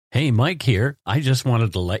Hey, Mike here. I just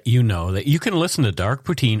wanted to let you know that you can listen to Dark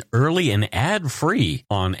Poutine early and ad-free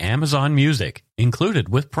on Amazon Music, included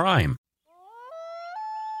with Prime.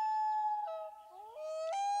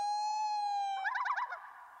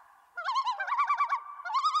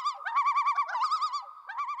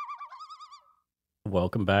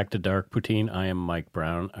 Welcome back to Dark Poutine. I am Mike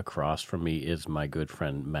Brown. Across from me is my good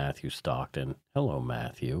friend Matthew Stockton. Hello,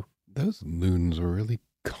 Matthew. Those loons were really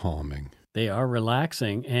calming. They are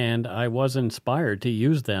relaxing, and I was inspired to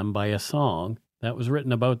use them by a song that was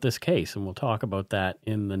written about this case, and we'll talk about that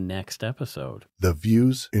in the next episode. The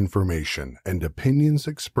views, information, and opinions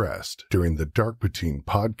expressed during the Dark Poutine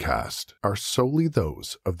podcast are solely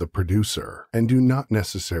those of the producer and do not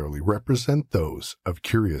necessarily represent those of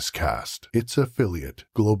Curious Cast, its affiliate,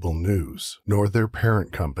 Global News, nor their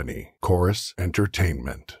parent company, Chorus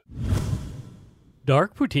Entertainment.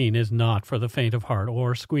 Dark Poutine is not for the faint of heart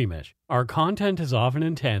or squeamish. Our content is often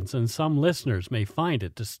intense, and some listeners may find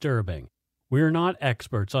it disturbing. We are not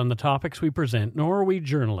experts on the topics we present, nor are we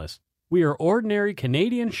journalists. We are ordinary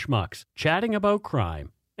Canadian schmucks chatting about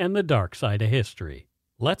crime and the dark side of history.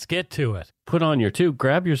 Let's get to it. Put on your tube,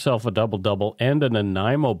 grab yourself a double-double and an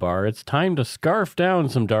Nanaimo bar. It's time to scarf down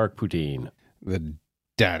some Dark Poutine. The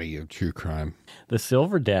daddy of true crime. The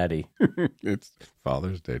Silver Daddy. It's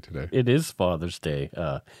Father's Day today. It is Father's Day.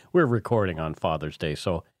 We're recording on Father's Day,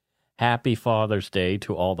 so happy Father's Day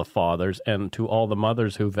to all the fathers, and to all the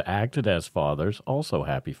mothers who've acted as fathers, also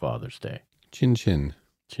happy Father's Day. Chin chin.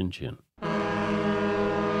 Chin chin.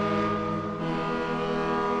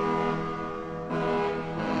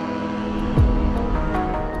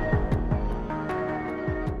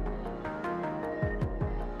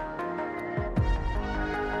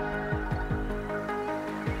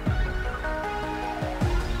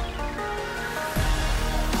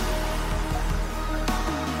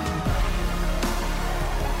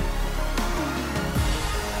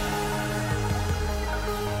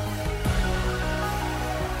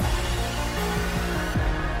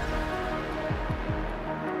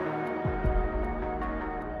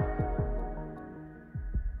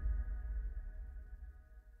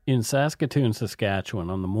 In Saskatoon, Saskatchewan,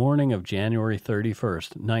 on the morning of January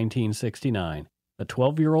 31st, 1969, a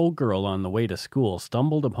 12-year-old girl on the way to school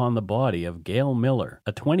stumbled upon the body of Gail Miller,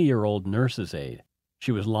 a 20-year-old nurse's aide.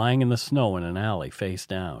 She was lying in the snow in an alley, face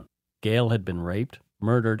down. Gail had been raped,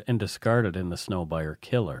 murdered, and discarded in the snow by her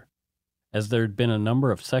killer. As there had been a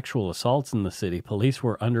number of sexual assaults in the city, police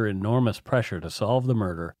were under enormous pressure to solve the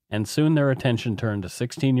murder, and soon their attention turned to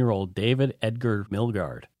 16-year-old David Edgar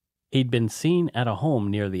Milgaard. He'd been seen at a home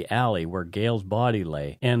near the alley where Gail's body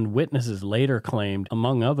lay, and witnesses later claimed,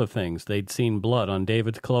 among other things, they'd seen blood on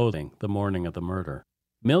David's clothing the morning of the murder.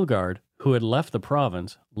 Milgaard, who had left the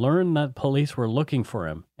province, learned that police were looking for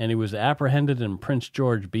him, and he was apprehended in Prince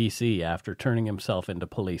George, BC, after turning himself into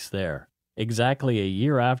police there. Exactly a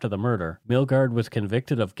year after the murder, Milgaard was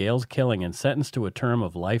convicted of Gail's killing and sentenced to a term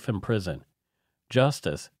of life in prison.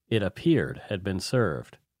 Justice, it appeared, had been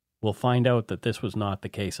served. We'll find out that this was not the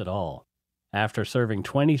case at all. After serving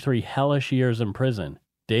 23 hellish years in prison,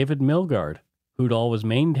 David Milgaard, who'd always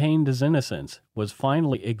maintained his innocence, was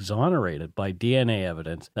finally exonerated by DNA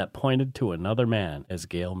evidence that pointed to another man as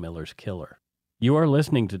Gail Miller's killer. You are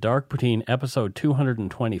listening to Dark Poutine episode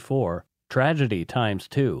 224, Tragedy Times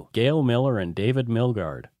 2, Gail Miller and David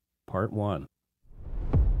Milgaard, Part 1.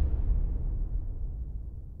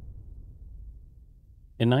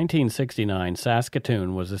 In 1969,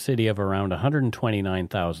 Saskatoon was a city of around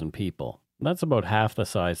 129,000 people. That's about half the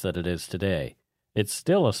size that it is today. It's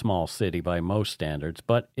still a small city by most standards,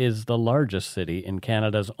 but is the largest city in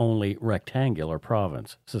Canada's only rectangular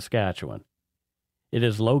province, Saskatchewan. It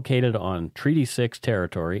is located on Treaty 6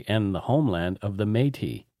 territory and the homeland of the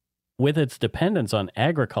Métis. With its dependence on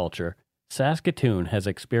agriculture, Saskatoon has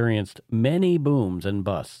experienced many booms and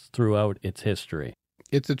busts throughout its history.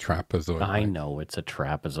 It's a trapezoid. I know it's a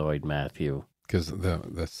trapezoid, Matthew. Because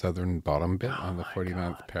the southern bottom bit on the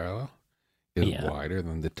 49th parallel is wider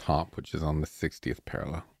than the top, which is on the 60th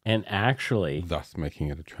parallel. And actually, thus making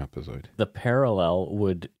it a trapezoid. The parallel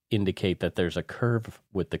would indicate that there's a curve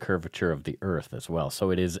with the curvature of the Earth as well.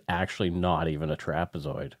 So it is actually not even a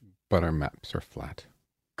trapezoid. But our maps are flat.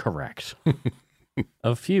 Correct.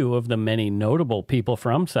 A few of the many notable people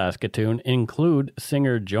from Saskatoon include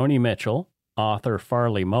singer Joni Mitchell, author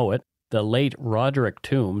Farley Mowat, the late Roderick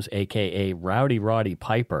Toombs, a.k.a. Rowdy Roddy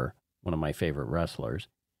Piper, one of my favorite wrestlers,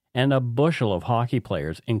 and a bushel of hockey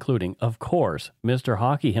players, including, of course, Mr.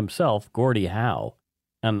 Hockey himself, Gordie Howe.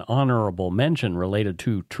 An honorable mention related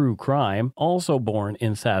to true crime, also born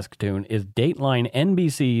in Saskatoon, is Dateline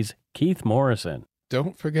NBC's Keith Morrison.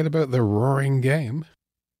 Don't forget about the Roaring Game.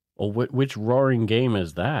 Oh, which roaring game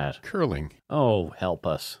is that? Curling. Oh, help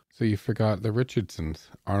us. So you forgot the Richardsons,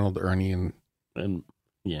 Arnold, Ernie, And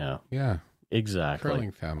yeah, exactly.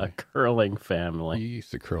 curling family. A curling family. You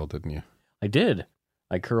used to curl, didn't you? I did.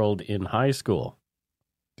 I curled in high school.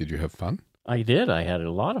 Did you have fun? I did. I had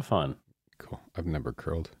a lot of fun. Cool. I've never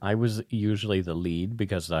curled. I was usually the lead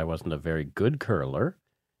because I wasn't a very good curler.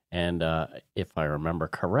 And if I remember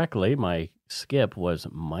correctly, my skip was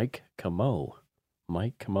Mike Camo.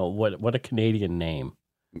 Mike Camo. What a Canadian name.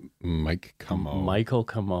 Mike Camo. Michael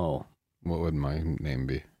Camo. What would my name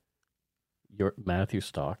be? Your Matthew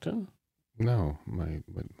Stockton? No, my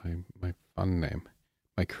fun name.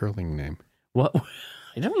 My curling name. What?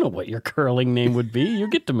 I don't know what your curling name would be. You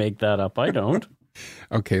get to make that up. I don't.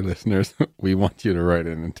 Okay, listeners, we want you to write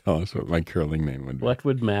in and tell us what my curling name would be. What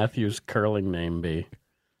would Matthew's curling name be?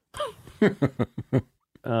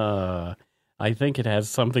 I think it has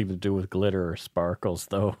something to do with glitter or sparkles,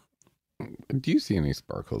 though. Do you see any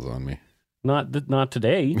sparkles on me? Not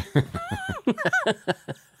today.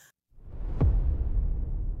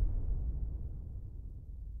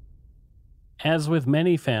 As with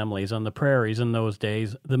many families on the prairies in those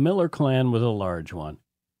days, the Miller clan was a large one.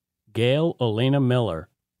 Gail Olena Miller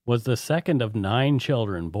was the second of 9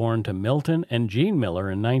 children born to Milton and Jean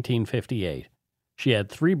Miller in 1958. She had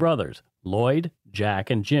 3 brothers, Lloyd,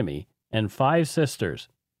 Jack, and Jimmy, and 5 sisters,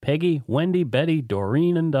 Peggy, Wendy, Betty,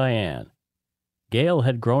 Doreen, and Diane. Gail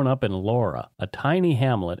had grown up in Laura, a tiny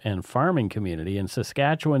hamlet and farming community in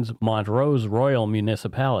Saskatchewan's Montrose Royal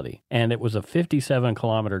Municipality, and it was a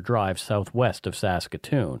 57-kilometer drive southwest of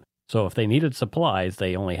Saskatoon, so if they needed supplies,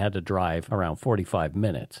 they only had to drive around 45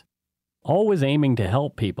 minutes. Always aiming to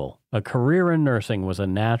help people, a career in nursing was a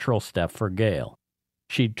natural step for Gail.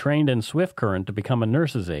 She'd trained in Swift Current to become a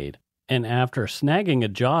nurse's aide, and after snagging a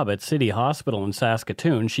job at City Hospital in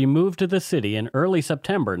Saskatoon, she moved to the city in early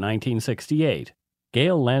September 1968.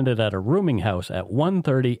 Gail landed at a rooming house at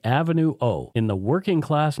 130 Avenue O in the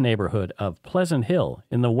working-class neighborhood of Pleasant Hill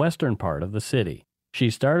in the western part of the city. She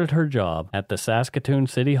started her job at the Saskatoon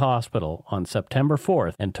City Hospital on September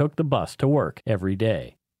 4th and took the bus to work every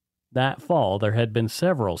day. That fall, there had been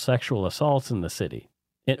several sexual assaults in the city.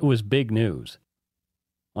 It was big news.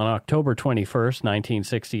 On October 21,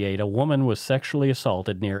 1968, a woman was sexually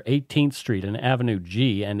assaulted near 18th Street and Avenue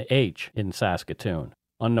G and H in Saskatoon.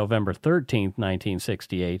 On November 13,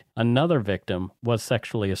 1968, another victim was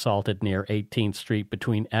sexually assaulted near 18th Street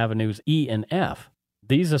between Avenues E and F.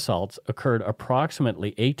 These assaults occurred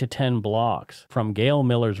approximately 8 to 10 blocks from Gail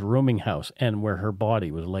Miller's rooming house and where her body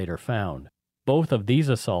was later found. Both of these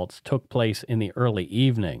assaults took place in the early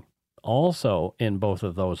evening. Also, in both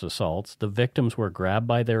of those assaults, the victims were grabbed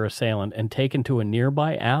by their assailant and taken to a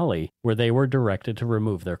nearby alley where they were directed to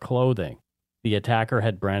remove their clothing. The attacker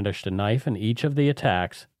had brandished a knife in each of the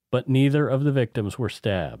attacks, but neither of the victims were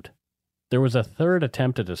stabbed. There was a third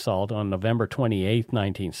attempted assault on November 28,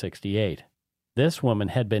 1968. This woman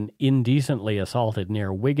had been indecently assaulted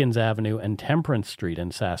near Wiggins Avenue and Temperance Street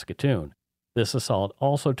in Saskatoon. This assault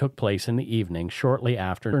also took place in the evening shortly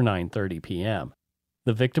after 9:30 p.m.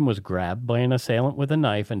 The victim was grabbed by an assailant with a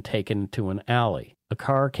knife and taken to an alley. A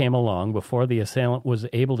car came along before the assailant was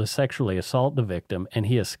able to sexually assault the victim, and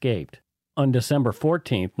he escaped. On December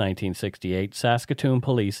 14, 1968, Saskatoon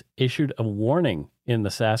police issued a warning in the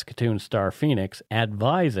Saskatoon Star-Phoenix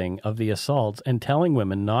advising of the assaults and telling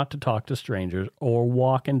women not to talk to strangers or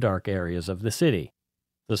walk in dark areas of the city.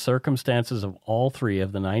 The circumstances of all 3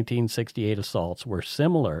 of the 1968 assaults were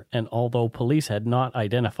similar, and although police had not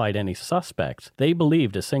identified any suspects, they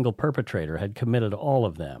believed a single perpetrator had committed all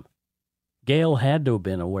of them. Gail had to have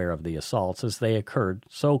been aware of the assaults as they occurred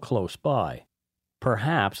so close by.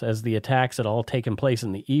 Perhaps, as the attacks had all taken place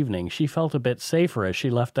in the evening, she felt a bit safer as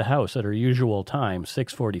she left the house at her usual time,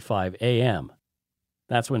 6:45 a.m.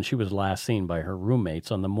 That's when she was last seen by her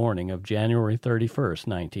roommates on the morning of January 31st,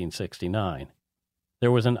 1969.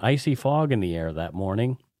 There was an icy fog in the air that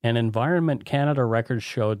morning, and Environment Canada records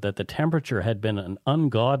showed that the temperature had been an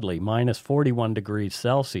ungodly minus 41 degrees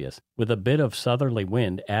Celsius, with a bit of southerly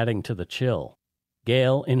wind adding to the chill.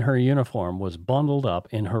 Gail, in her uniform, was bundled up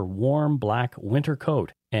in her warm black winter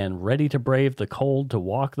coat and ready to brave the cold to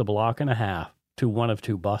walk the block and a half to one of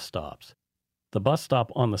 2 bus stops. The bus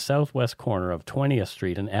stop on the southwest corner of 20th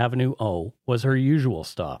Street and Avenue O was her usual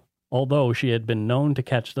stop, although she had been known to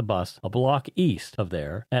catch the bus a block east of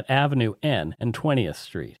there at Avenue N and 20th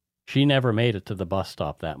Street. She never made it to the bus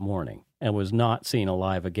stop that morning and was not seen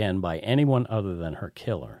alive again by anyone other than her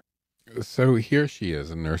killer. So here she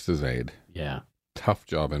is, a nurse's aide. Yeah. Tough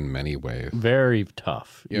job in many ways. Very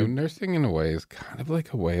tough. You know, nursing in a way is kind of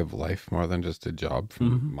like a way of life more than just a job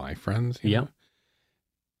from my friends. You know?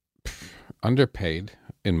 underpaid,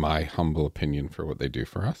 in my humble opinion, for what they do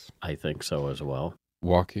for us. I think so as well.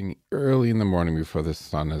 Walking early in the morning before the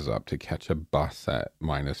sun is up to catch a bus at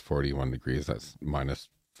minus 41 degrees. That's minus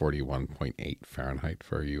 41.8 Fahrenheit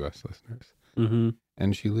for our U.S. listeners. Mm-hmm.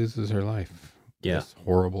 And she loses her life this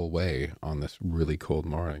horrible way on this really cold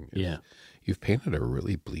morning. You've painted a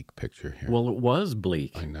really bleak picture here. Well, it was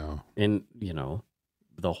bleak. I know. And,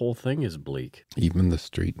 the whole thing is bleak. Even the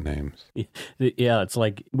street names. Yeah, it's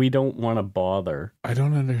like we don't want to bother. I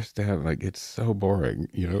don't understand. Like, it's so boring.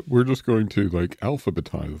 We're just going to,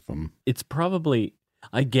 alphabetize them. It's probably,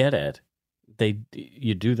 I get it.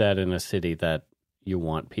 You do that in a city that you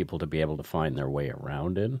want people to be able to find their way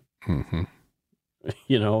around in. Mm-hmm.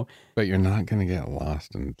 But you're not going to get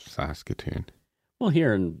lost in Saskatoon. Well,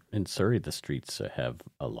 here in Surrey, the streets have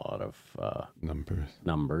a lot of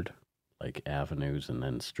numbered, like avenues and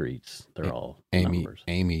then streets. They're all numbers.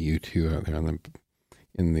 Amy, you two out there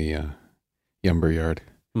in the Yumber Yard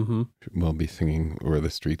will be singing "Where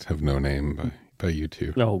the Streets Have No Name" by you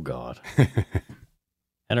two. Oh God!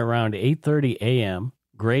 At around 8:30 a.m.,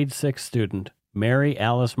 grade 6 student Mary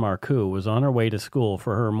Alice Marcoux was on her way to school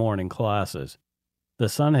for her morning classes. The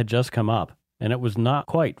sun had just come up, and it was not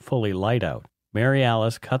quite fully light out. Mary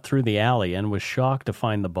Alice cut through the alley and was shocked to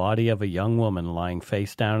find the body of a young woman lying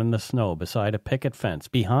face down in the snow beside a picket fence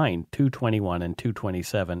behind 221 and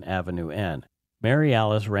 227 Avenue N. Mary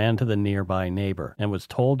Alice ran to the nearby neighbor and was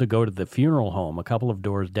told to go to the funeral home a couple of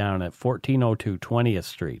doors down at 1402 20th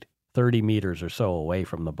Street, 30 meters or so away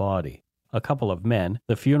from the body. A couple of men,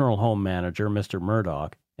 the funeral home manager, Mr.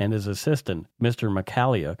 Murdoch, and his assistant, Mr.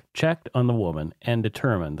 McCalliuk, checked on the woman and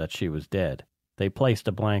determined that she was dead. They placed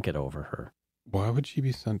a blanket over her. Why would she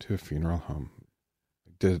be sent to a funeral home?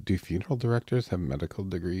 Do funeral directors have medical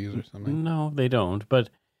degrees or something? No, they don't. But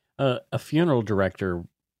a funeral director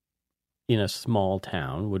in a small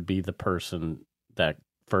town would be the person that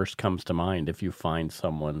first comes to mind if you find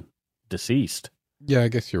someone deceased. Yeah, I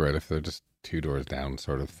guess you're right. If they're just 2 doors down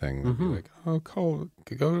sort of thing, they'd be like, oh, go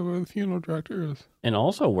to where the funeral director is. And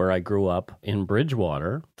also where I grew up in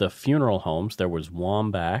Bridgewater, the funeral homes, there was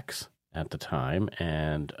Wombacks at the time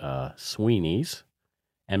and Sweeney's.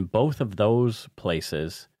 And both of those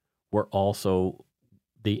places were also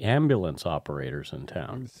the ambulance operators in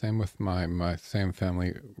town. Same with my same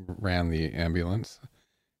family ran the ambulance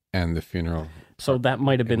and the funeral. So that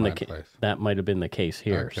might have been that might have been the case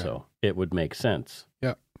here. Okay. So it would make sense.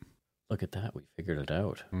 Yeah. Look at that. We figured it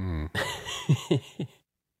out. Mm.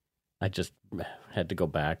 I just had to go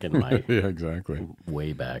back in my yeah, exactly.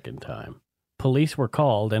 way back in time. Police were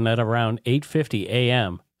called, and at around 8:50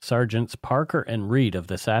 a.m., Sergeants Parker and Reed of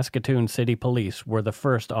the Saskatoon City Police were the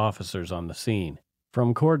first officers on the scene.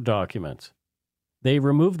 From court documents, they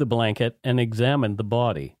removed the blanket and examined the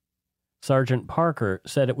body. Sergeant Parker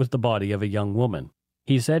said it was the body of a young woman.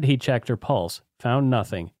 He said he checked her pulse, found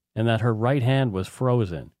nothing, and that her right hand was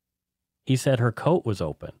frozen. He said her coat was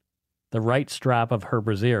open. The right strap of her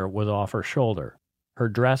brassiere was off her shoulder. Her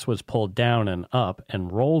dress was pulled down and up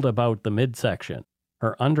and rolled about the midsection.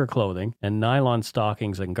 Her underclothing and nylon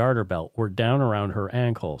stockings and garter belt were down around her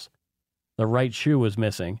ankles. The right shoe was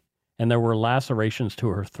missing, and there were lacerations to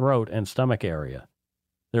her throat and stomach area.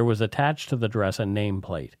 There was attached to the dress a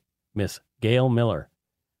nameplate, Miss Gail Miller.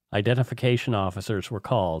 Identification officers were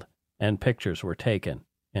called, and pictures were taken."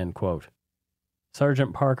 End quote.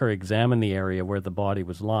 Sergeant Parker examined the area where the body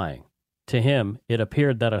was lying. To him, it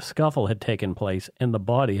appeared that a scuffle had taken place and the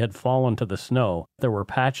body had fallen to the snow. There were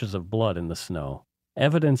patches of blood in the snow.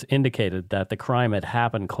 Evidence indicated that the crime had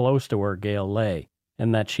happened close to where Gail lay,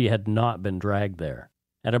 and that she had not been dragged there.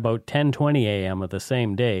 At about 10:20 a.m. of the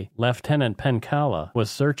same day, Lieutenant Pencala was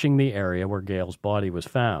searching the area where Gail's body was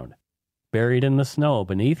found. Buried in the snow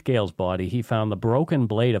beneath Gail's body, he found the broken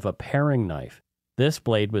blade of a paring knife. This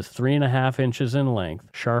blade was 3.5 inches in length,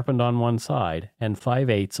 sharpened on one side, and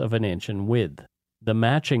 5/8 of an inch in width. The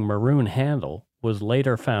matching maroon handle was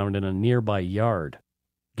later found in a nearby yard.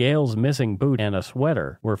 Gail's missing boot and a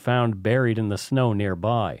sweater were found buried in the snow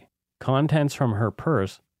nearby. Contents from her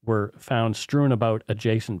purse were found strewn about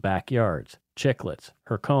adjacent backyards: chiclets,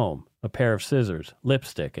 her comb, a pair of scissors,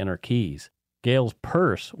 lipstick, and her keys. Gail's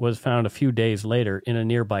purse was found a few days later in a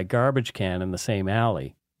nearby garbage can in the same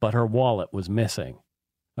alley, but her wallet was missing.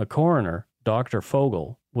 A coroner, Dr.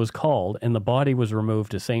 Fogel, was called and the body was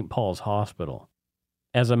removed to St. Paul's Hospital.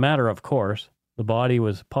 As a matter of course, the body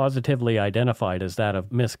was positively identified as that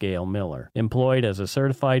of Miss Gail Miller, employed as a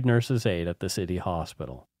certified nurse's aide at the city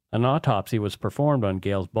hospital. An autopsy was performed on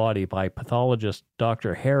Gail's body by pathologist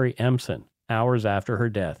Dr. Harry Empson hours after her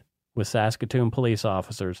death, with Saskatoon police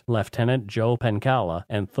officers Lieutenant Joe Penkala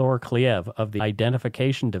and Thor Kliev of the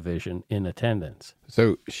Identification Division in attendance.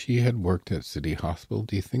 So she had worked at City Hospital.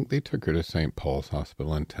 Do you think they took her to St. Paul's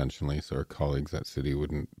Hospital intentionally so her colleagues at City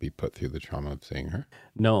wouldn't be put through the trauma of seeing her?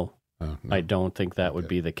 No, Oh, no. I don't think that would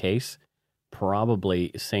be the case.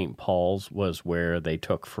 Probably St. Paul's was where they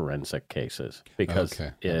took forensic cases because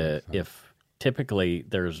Okay, that makes sense. if typically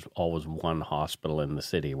there's always one hospital in the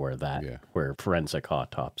city where where forensic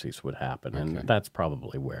autopsies would happen, and Okay. that's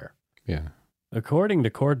probably where. Yeah. According to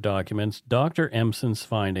court documents, Dr. Empson's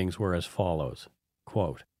findings were as follows.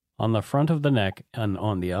 Quote, on the front of the neck and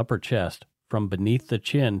on the upper chest, from beneath the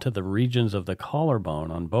chin to the regions of the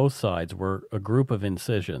collarbone on both sides were a group of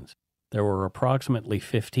incisions. There were approximately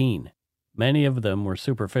 15. Many of them were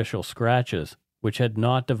superficial scratches, which had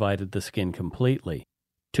not divided the skin completely.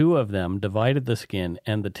 2 of them divided the skin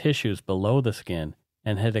and the tissues below the skin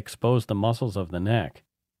and had exposed the muscles of the neck.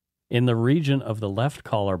 In the region of the left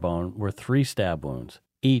collarbone were 3 stab wounds,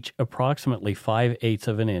 each approximately 5/8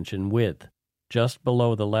 of an inch in width. Just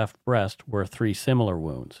below the left breast were 3 similar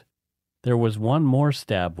wounds. There was 1 more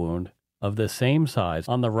stab wound of the same size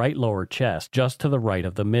on the right lower chest, just to the right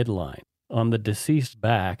of the midline. On the deceased's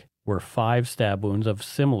back were 5 stab wounds of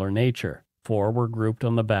similar nature. 4 were grouped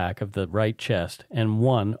on the back of the right chest and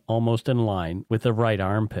 1 almost in line with the right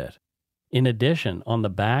armpit. In addition, on the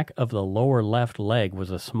back of the lower left leg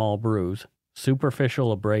was a small bruise,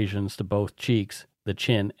 superficial abrasions to both cheeks, the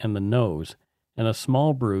chin, and the nose, and a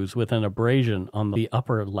small bruise with an abrasion on the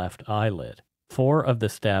upper left eyelid. 4 of the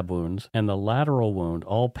stab wounds and the lateral wound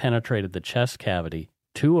all penetrated the chest cavity,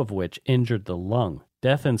 2 of which injured the lung.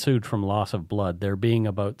 Death ensued from loss of blood, there being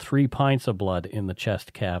about 3 pints of blood in the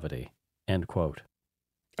chest cavity. End quote.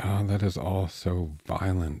 Oh, that is all so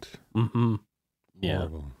violent. Mm-hmm. Yeah.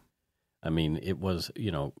 Horrible. I mean, it was,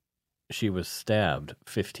 she was stabbed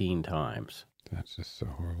 15 times. That's just so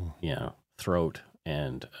horrible. Yeah. Throat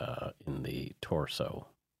and in the torso,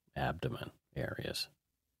 abdomen areas.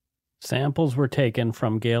 Samples were taken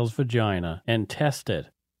from Gail's vagina and tested.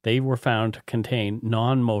 They were found to contain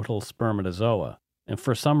non-motile spermatozoa, and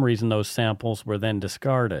for some reason those samples were then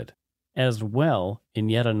discarded. As well, in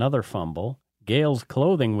yet another fumble, Gail's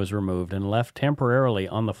clothing was removed and left temporarily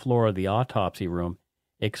on the floor of the autopsy room,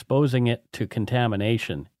 exposing it to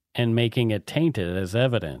contamination and making it tainted as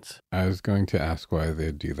evidence. I was going to ask why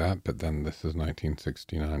they'd do that, but then this is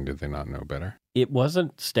 1969. Did they not know better? It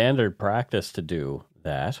wasn't standard practice to do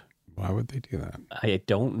that. Why would they do that? I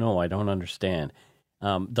don't know. I don't understand.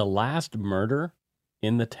 The last murder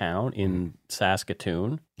in the town in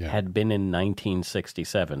Saskatoon had been in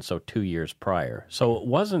 1967, so 2 years prior. So it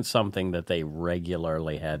wasn't something that they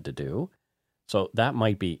regularly had to do. So that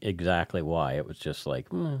might be exactly why. It was just like,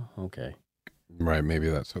 okay. Right, maybe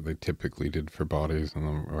that's what they typically did for bodies, and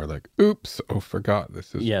then we're like, "Oops, forgot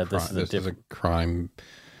this is this is a crime."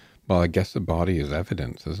 Well, I guess the body is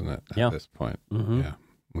evidence, isn't it? At this point, yeah.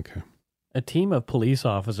 Okay. A team of police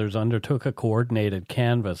officers undertook a coordinated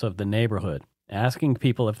canvass of the neighborhood, asking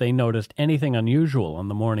people if they noticed anything unusual on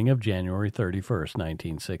the morning of January 31st,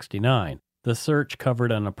 1969. The search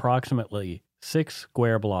covered an approximately 6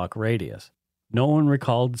 square block radius. No one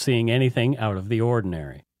recalled seeing anything out of the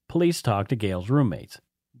ordinary. Police talked to Gail's roommates.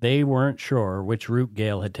 They weren't sure which route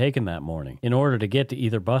Gail had taken that morning in order to get to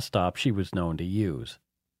either bus stop she was known to use.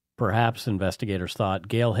 Perhaps investigators thought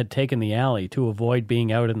Gail had taken the alley to avoid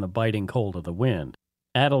being out in the biting cold of the wind.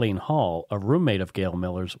 Adeline Hall, a roommate of Gail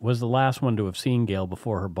Miller's, was the last one to have seen Gail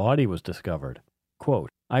before her body was discovered. Quote,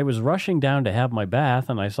 I was rushing down to have my bath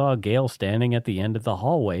and I saw Gail standing at the end of the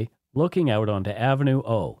hallway looking out onto Avenue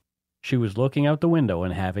O. She was looking out the window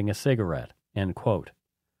and having a cigarette. End quote.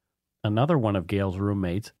 Another one of Gail's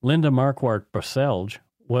roommates, Linda Marquardt Boselge,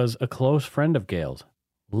 was a close friend of Gail's.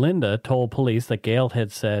 Linda told police that Gail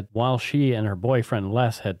had said while she and her boyfriend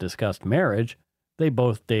Les had discussed marriage, they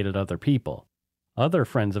both dated other people. Other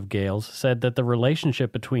friends of Gail's said that the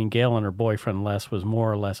relationship between Gail and her boyfriend Les was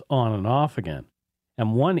more or less on and off again,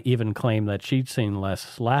 and one even claimed that she'd seen Les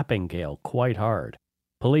slapping Gail quite hard.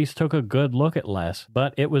 Police took a good look at Les,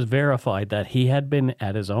 but it was verified that he had been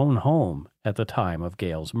at his own home at the time of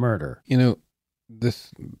Gail's murder. You know,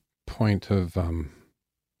 this point of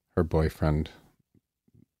her boyfriend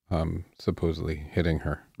supposedly hitting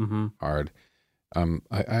her hard, I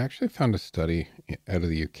actually found a study out of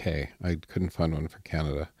the UK. I couldn't find one for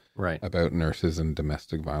Canada. Right. About nurses and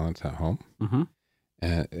domestic violence at home. Mm-hmm.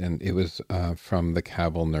 And it was from the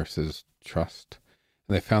Cabell Nurses Trust.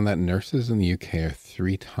 And they found that nurses in the UK are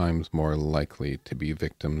 3 times more likely to be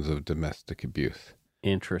victims of domestic abuse.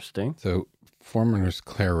 Interesting. So former nurse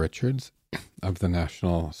Claire Richards of the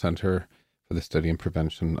National Center for for the study and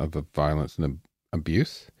prevention of violence and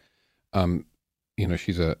abuse.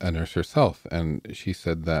 She's a nurse herself, and she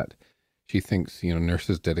said that she thinks,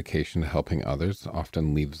 nurses' dedication to helping others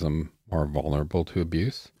often leaves them more vulnerable to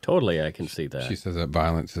abuse. Totally, I can see that. She says that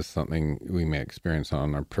violence is something we may experience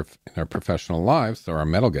in our professional lives, so our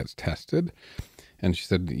mettle gets tested. And she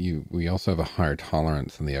said we also have a higher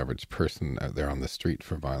tolerance than the average person out there on the street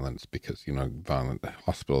for violence because, violent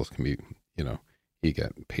hospitals can be, you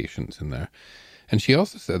get patients in there. And she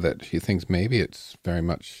also said that she thinks maybe it's very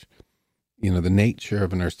much, the nature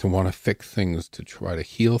of a nurse to want to fix things, to try to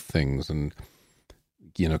heal things and,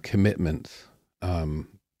 commitment to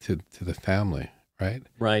the family, right?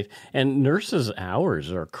 Right. And nurses'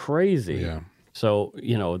 hours are crazy. Yeah. So,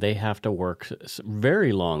 they have to work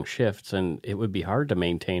very long shifts, and it would be hard to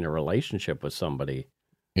maintain a relationship with somebody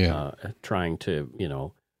trying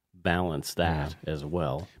to, balance that as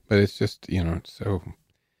well. But it's just, nurse,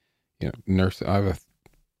 I have a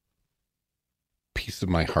piece of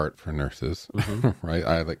my heart for nurses, right?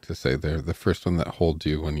 I like to say they're the first one that holds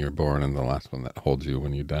you when you're born and the last one that holds you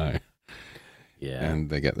when you die. Yeah.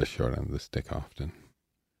 And they get the short end of the stick often.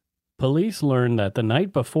 Police learned that the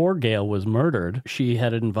night before Gail was murdered, she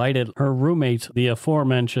had invited her roommates, the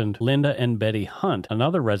aforementioned Linda and Betty Hunt,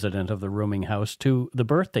 another resident of the rooming house, to the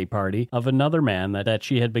birthday party of another man that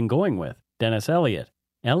she had been going with, Dennis Elliott.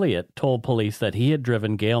 Elliott told police that he had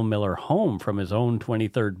driven Gail Miller home from his own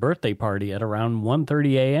 23rd birthday party at around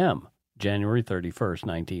 1:30 a.m., January 31st,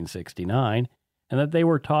 1969, and that they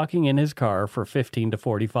were talking in his car for 15 to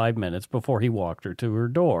 45 minutes before he walked her to her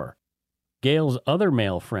door. Gail's other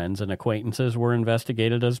male friends and acquaintances were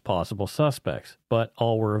investigated as possible suspects, but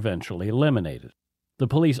all were eventually eliminated. The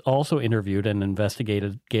police also interviewed and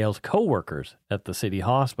investigated Gail's co-workers at the city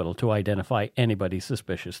hospital to identify anybody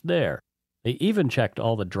suspicious there. They even checked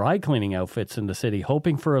all the dry cleaning outfits in the city,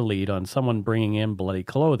 hoping for a lead on someone bringing in bloody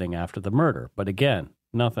clothing after the murder, but again,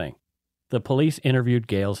 nothing. The police interviewed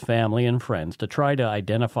Gail's family and friends to try to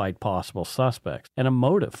identify possible suspects and a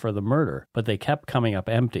motive for the murder, but they kept coming up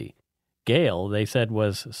empty. Gail, they said,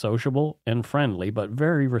 was sociable and friendly, but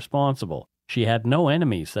very responsible. She had no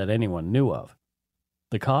enemies that anyone knew of.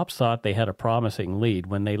 The cops thought they had a promising lead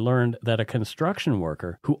when they learned that a construction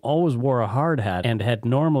worker who always wore a hard hat and had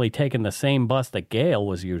normally taken the same bus that Gail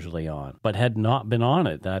was usually on, but had not been on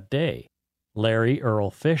it that day. Larry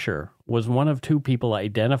Earl Fisher was one of two people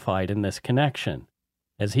identified in this connection,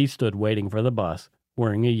 as he stood waiting for the bus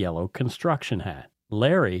wearing a yellow construction hat.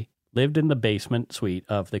 Larry lived in the basement suite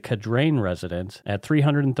of the Cadrain residence at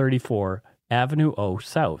 334 Avenue O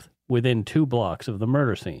South, within 2 blocks of the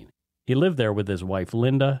murder scene. He lived there with his wife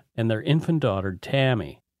Linda and their infant daughter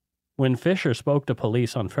Tammy. When Fisher spoke to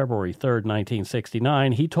police on February 3,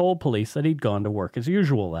 1969, he told police that he'd gone to work as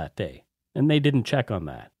usual that day, and they didn't check on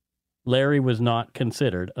that. Larry was not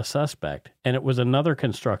considered a suspect, and it was another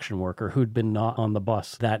construction worker who'd been not on the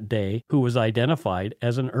bus that day who was identified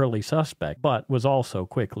as an early suspect, but was also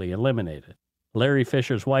quickly eliminated. Larry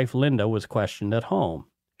Fisher's wife Linda was questioned at home.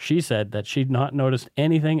 She said that she'd not noticed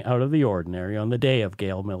anything out of the ordinary on the day of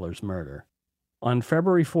Gail Miller's murder. On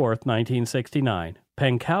February 4, 1969,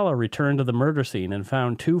 Pancala returned to the murder scene and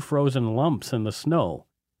found 2 frozen lumps in the snow,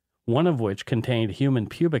 one of which contained human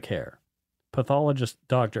pubic hair. Pathologist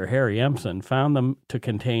Dr. Harry Empson found them to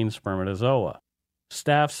contain spermatozoa.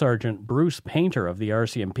 Staff Sergeant Bruce Painter of the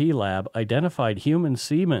RCMP lab identified human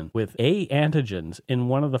semen with A antigens in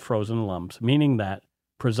one of the frozen lumps, meaning that,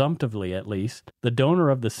 presumptively at least, the donor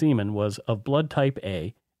of the semen was of blood type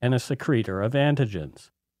A and a secretor of antigens.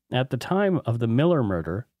 At the time of the Miller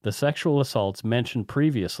murder, the sexual assaults mentioned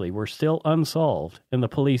previously were still unsolved, and the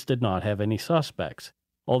police did not have any suspects.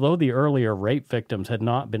 Although the earlier rape victims had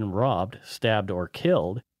not been robbed, stabbed, or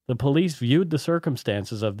killed, the police viewed the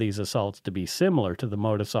circumstances of these assaults to be similar to the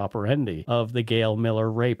modus operandi of the Gail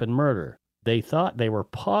Miller rape and murder. They thought they were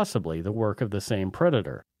possibly the work of the same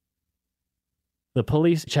predator. The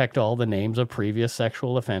police checked all the names of previous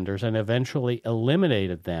sexual offenders and eventually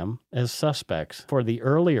eliminated them as suspects for the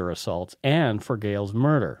earlier assaults and for Gail's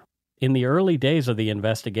murder. In the early days of the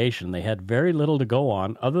investigation, they had very little to go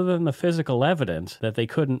on other than the physical evidence that they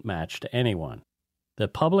couldn't match to anyone. The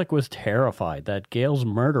public was terrified that Gail's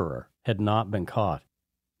murderer had not been caught.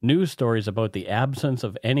 News stories about the absence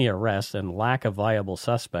of any arrests and lack of viable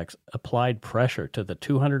suspects applied pressure to the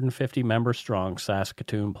 250-member-strong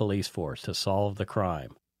Saskatoon police force to solve the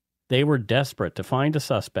crime. They were desperate to find a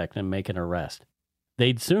suspect and make an arrest.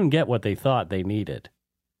 They'd soon get what they thought they needed.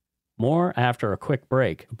 More after a quick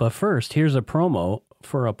break, but first, here's a promo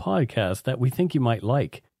for a podcast that we think you might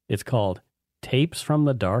like. It's called Tapes from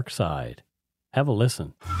the Dark Side. Have a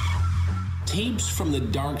listen. Tapes from the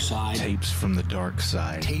Dark Side. Tapes from the Dark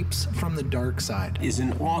Side. Tapes from the Dark Side is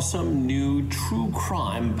an awesome new true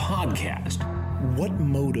crime podcast. What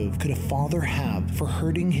motive could a father have for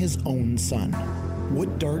hurting his own son?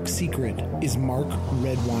 What dark secret is Mark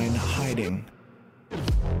Redwine hiding?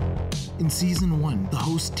 In Season 1, the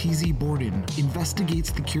host T.Z. Borden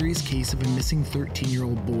investigates the curious case of a missing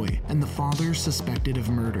 13-year-old boy and the father suspected of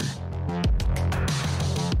murder.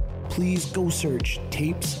 Please go search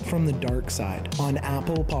Tapes from the Dark Side on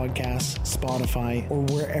Apple Podcasts, Spotify, or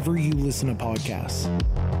wherever you listen to podcasts.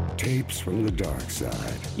 Tapes from the Dark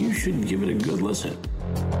Side. You should give it a good listen.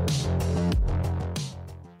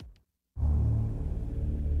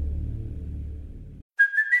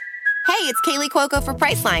 Hey, it's Kaylee Cuoco for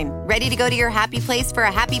Priceline. Ready to go to your happy place for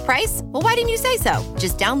a happy price? Well, why didn't you say so?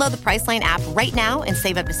 Just download the Priceline app right now and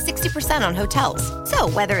save up to 60% on hotels. So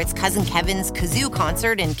whether it's Cousin Kevin's Kazoo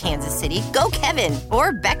Concert in Kansas City, go Kevin,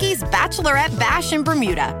 or Becky's Bachelorette Bash in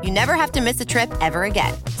Bermuda, you never have to miss a trip ever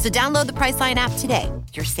again. So download the Priceline app today.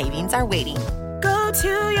 Your savings are waiting. Go to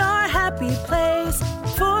your happy place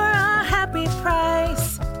for a happy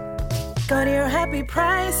price. Go to your happy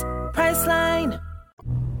price, Priceline.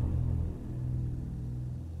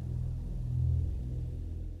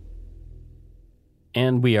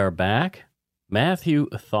 And we are back. Matthew,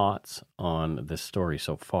 thoughts on this story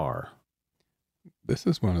so far? This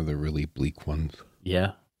is one of the really bleak ones.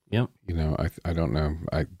 Yeah. Yep. You know, I don't know.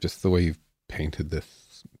 Just the way you've painted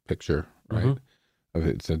this picture, right? Mm-hmm. Of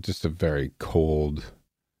it's just a very cold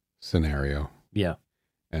scenario. Yeah.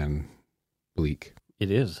 And bleak. It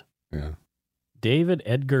is. Yeah. David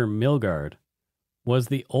Edgar Milgaard was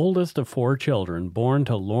the oldest of 4 children born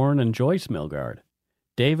to Lorne and Joyce Milgaard.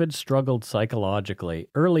 David struggled psychologically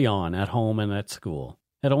early on at home and at school.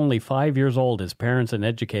 At only 5 years old, his parents and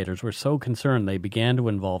educators were so concerned they began to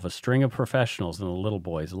involve a string of professionals in the little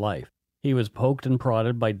boy's life. He was poked and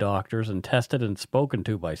prodded by doctors and tested and spoken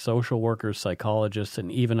to by social workers, psychologists,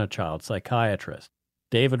 and even a child psychiatrist.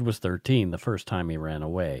 David was 13 the first time he ran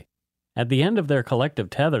away. At the end of their collective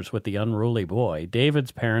tethers with the unruly boy,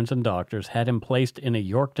 David's parents and doctors had him placed in a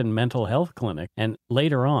Yorkton mental health clinic and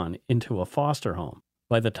later on into a foster home.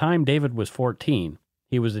 By the time David was 14,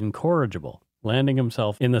 he was incorrigible, landing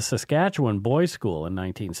himself in the Saskatchewan Boys' School in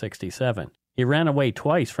 1967. He ran away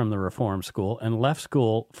twice from the reform school and left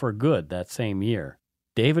school for good that same year.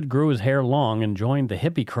 David grew his hair long and joined the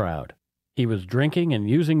hippie crowd. He was drinking and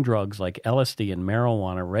using drugs like LSD and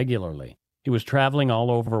marijuana regularly. He was traveling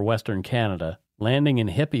all over Western Canada, landing in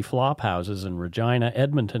hippie flop houses in Regina,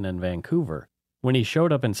 Edmonton, and Vancouver. When he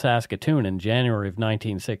showed up in Saskatoon in January of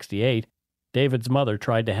 1968, David's mother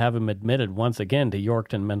tried to have him admitted once again to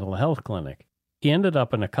Yorkton Mental Health Clinic. He ended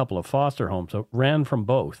up in a couple of foster homes, ran from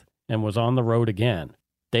both, and was on the road again.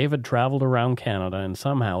 David traveled around Canada and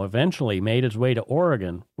somehow eventually made his way to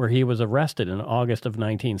Oregon, where he was arrested in August of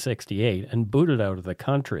 1968 and booted out of the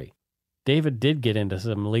country. David did get into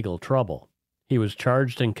some legal trouble. He was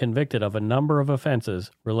charged and convicted of a number of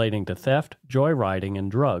offenses relating to theft, joyriding,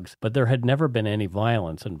 and drugs, but there had never been any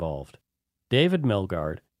violence involved. David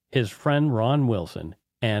Milgaard, his friend Ron Wilson,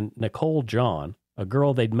 and Nicole John, a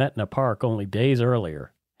girl they'd met in a park only days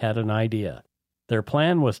earlier, had an idea. Their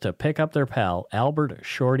plan was to pick up their pal Albert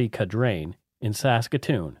Shorty Cadrain in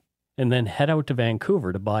Saskatoon and then head out to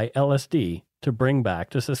Vancouver to buy LSD to bring back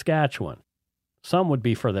to Saskatchewan. Some would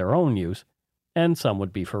be for their own use, and some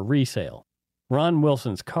would be for resale. Ron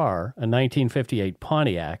Wilson's car, a 1958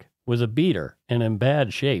 Pontiac, was a beater and in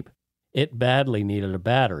bad shape. It badly needed a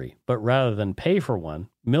battery, but rather than pay for one,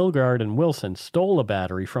 Milgaard and Wilson stole a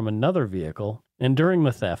battery from another vehicle, and during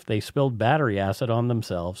the theft they spilled battery acid on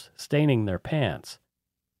themselves, staining their pants.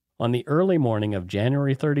 On the early morning of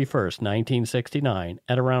January 31st, 1969,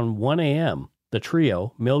 at around 1 a.m., the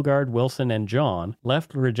trio, Milgaard, Wilson, and John,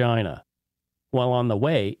 left Regina. While on the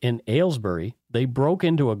way, in Aylesbury, they broke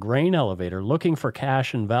into a grain elevator looking for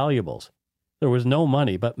cash and valuables. There was no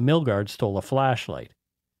money, but Milgaard stole a flashlight.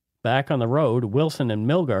 Back on the road, Wilson and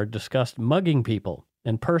Milgaard discussed mugging people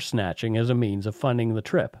and purse snatching as a means of funding the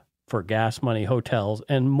trip, for gas money, hotels,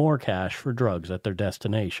 and more cash for drugs at their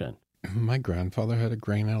destination. My grandfather had a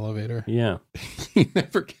grain elevator. Yeah. He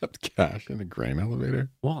never kept cash in a grain elevator.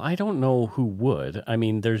 Well, I don't know who would. I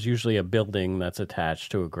mean, there's usually a building that's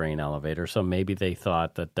attached to a grain elevator, so maybe they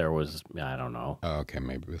thought that there was, I don't know. Oh, okay,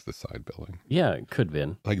 maybe it was the side building. Yeah, it could have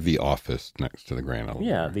been. Like the office next to the grain elevator.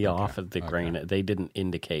 Yeah, the office, the grain. They didn't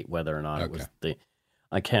indicate whether or not it was the...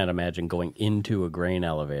 I can't imagine going into a grain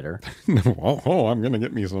elevator. I'm going to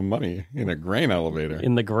get me some money in a grain elevator.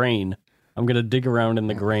 In the grain. I'm going to dig around in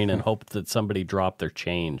the grain and hope that somebody dropped their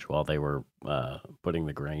change while they were putting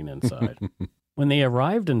the grain inside. When they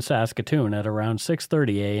arrived in Saskatoon at around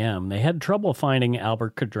 6:30 a.m., they had trouble finding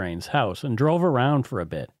Albert Cadrain's house and drove around for a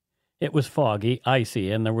bit. It was foggy, icy,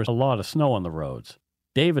 and there was a lot of snow on the roads.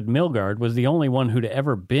 David Milgaard was the only one who'd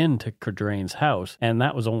ever been to Cadrain's house, and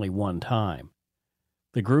that was only one time.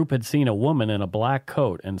 The group had seen a woman in a black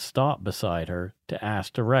coat and stopped beside her to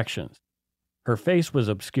ask directions. Her face was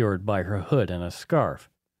obscured by her hood and a scarf,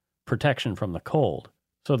 protection from the cold,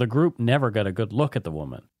 so the group never got a good look at the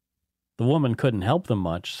woman. The woman couldn't help them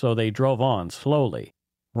much, so they drove on slowly.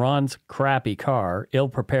 Ron's crappy car,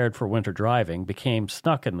 ill-prepared for winter driving, became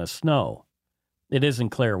stuck in the snow. It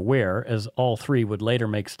isn't clear where, as all three would later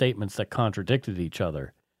make statements that contradicted each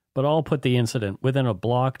other, but all put the incident within a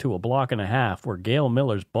block to a block and a half where Gail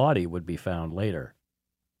Miller's body would be found later.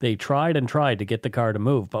 They tried and tried to get the car to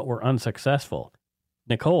move, but were unsuccessful.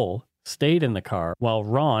 Nicole stayed in the car while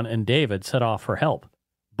Ron and David set off for help,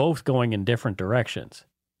 both going in different directions.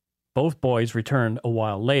 Both boys returned a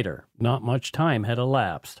while later. Not much time had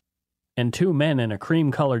elapsed, and two men in a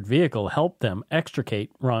cream-colored vehicle helped them extricate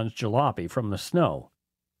Ron's jalopy from the snow.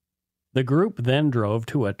 The group then drove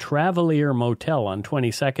to a Travelier Motel on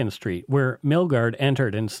 22nd Street, where Milgaard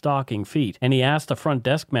entered in stocking feet, and he asked the front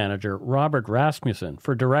desk manager, Robert Rasmussen,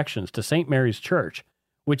 for directions to St. Mary's Church,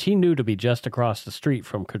 which he knew to be just across the street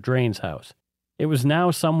from Cadrain's house. It was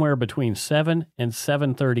now somewhere between 7 and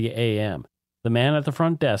 7:30 a.m. The man at the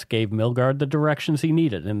front desk gave Milgaard the directions he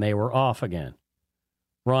needed, and they were off again.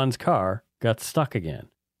 Ron's car got stuck again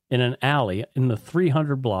in an alley in the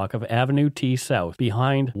 300 block of Avenue T South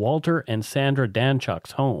behind Walter and Sandra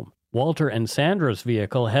Danchuk's home. Walter and Sandra's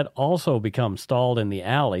vehicle had also become stalled in the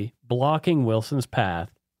alley, blocking Wilson's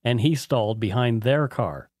path, and he stalled behind their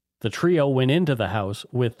car. The trio went into the house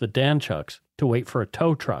with the Danchuks to wait for a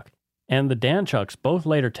tow truck, and the Danchuks both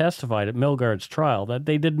later testified at Milgaard's trial that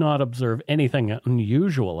they did not observe anything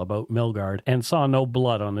unusual about Milgaard and saw no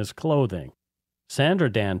blood on his clothing. Sandra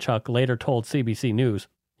Danchuk later told CBC News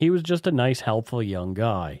he was just a nice, helpful young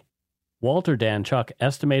guy. Walter Danchuk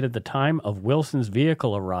estimated the time of Wilson's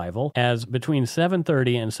vehicle arrival as between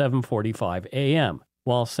 7:30 and 7:45 a.m.,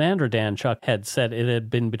 while Sandra Danchuk had said it had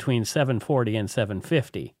been between 7:40 and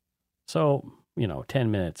 7:50. So,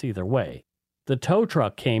 10 minutes either way. The tow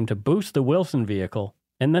truck came to boost the Wilson vehicle,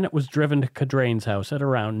 and then it was driven to Cadrain's house at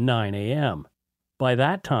around 9 a.m. By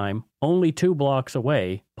that time, only 2 blocks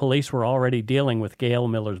away, police were already dealing with Gail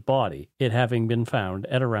Miller's body, it having been found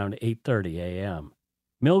at around 8:30 a.m.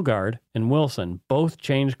 Milgaard and Wilson both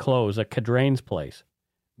changed clothes at Cadrain's place.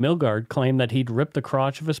 Milgaard claimed that he'd ripped the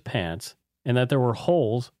crotch of his pants and that there were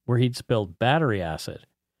holes where he'd spilled battery acid.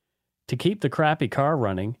 To keep the crappy car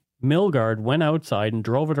running, Milgaard went outside and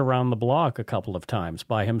drove it around the block a couple of times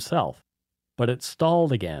by himself, but it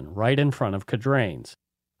stalled again right in front of Cadrain's.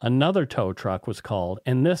 Another tow truck was called,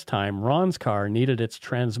 and this time Ron's car needed its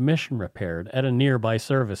transmission repaired at a nearby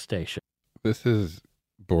service station. This is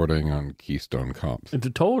bordering on Keystone Cops.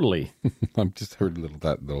 Totally. I've just heard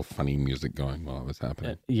that little funny music going while it was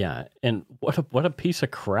happening. Yeah, and what a piece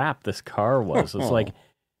of crap this car was. It's like,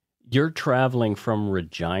 you're traveling from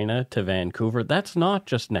Regina to Vancouver. That's not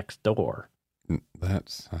just next door.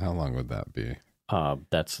 How long would that be?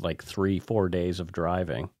 That's like 3-4 days of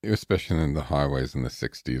driving. Especially in the highways in the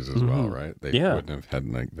 60s as well, right? They wouldn't have had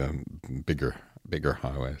like the bigger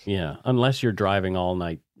highways. Yeah, unless you're driving all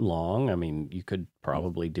night long. I mean, you could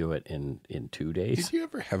probably do it in 2 days. Did you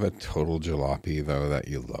ever have a total jalopy, though, that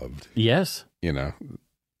you loved? Yes.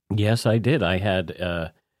 Yes, I did. I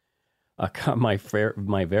had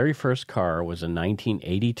my very first car was a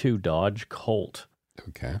 1982 Dodge Colt.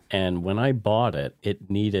 Okay. And when I bought it,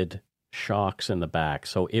 it needed shocks in the back,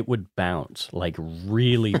 so it would bounce, like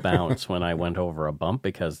really bounce when I went over a bump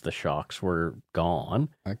because the shocks were gone.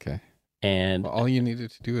 Okay. And all you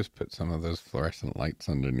needed to do is put some of those fluorescent lights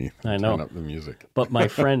underneath and I know. Turn up the music. But my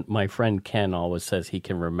friend Ken always says he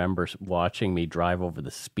can remember watching me drive over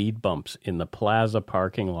the speed bumps in the Plaza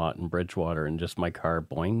parking lot in Bridgewater, and just my car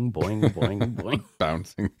boing, boing, boing, boing.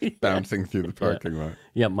 bouncing through the parking lot.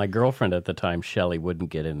 Yeah, my girlfriend at the time, Shelley,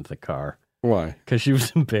 wouldn't get into the car. Why? Because she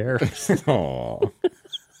was embarrassed. Aww.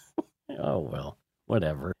 Oh, well,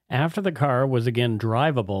 whatever. After the car was again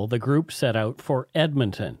drivable, the group set out for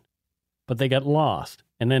Edmonton. But they got lost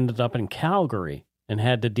and ended up in Calgary and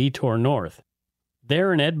had to detour north.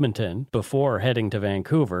 There in Edmonton, before heading to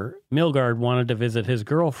Vancouver, Milgaard wanted to visit his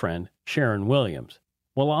girlfriend, Sharon Williams.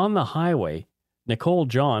 While on the highway, Nicole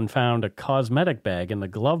John found a cosmetic bag in the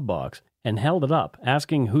glove box and held it up,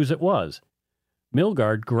 asking whose it was.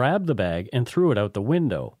 Milgaard grabbed the bag and threw it out the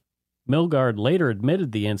window. Milgaard later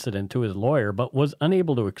admitted the incident to his lawyer, but was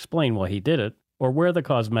unable to explain why he did it or where the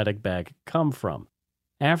cosmetic bag had come from.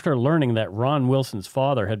 After learning that Ron Wilson's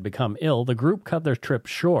father had become ill, the group cut their trip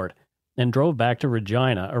short and drove back to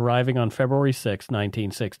Regina, arriving on February 6,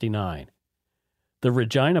 1969. The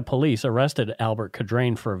Regina police arrested Albert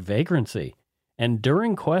Cadrain for vagrancy, and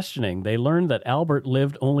during questioning, they learned that Albert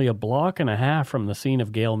lived only a block and a half from the scene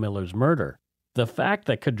of Gail Miller's murder. The fact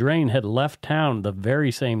that Cadrain had left town the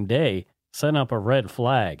very same day sent up a red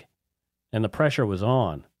flag, and the pressure was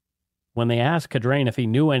on. When they asked Cadrain if he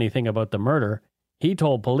knew anything about the murder, he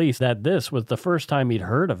told police that this was the first time he'd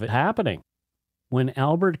heard of it happening. When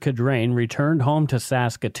Albert Cadrain returned home to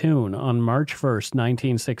Saskatoon on March 1,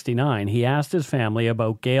 1969, he asked his family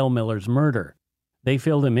about Gail Miller's murder. They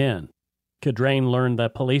filled him in. Cadrain learned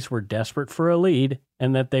that police were desperate for a lead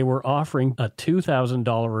and that they were offering a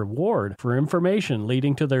 $2,000 reward for information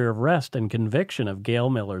leading to their arrest and conviction of Gail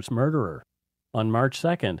Miller's murderer. On March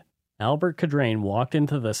 2nd, Albert Cadrain walked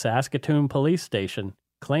into the Saskatoon police station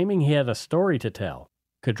claiming he had a story to tell.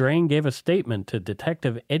 Cadrain gave a statement to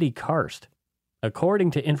Detective Eddie Karst.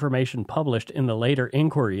 According to information published in the later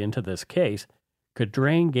inquiry into this case,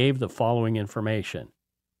 Cadrain gave the following information.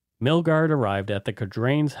 Milgaard arrived at the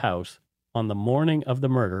Cadrain's house on the morning of the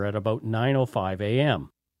murder at about 9:05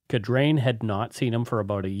 a.m. Cadrain had not seen him for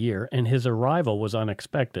about a year, and his arrival was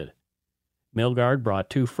unexpected. Milgaard brought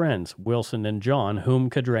two friends, Wilson and John,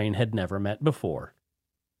 whom Cadrain had never met before.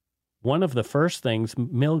 One of the first things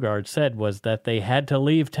Milgaard said was that they had to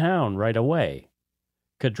leave town right away.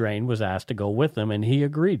 Cadrain was asked to go with them, and he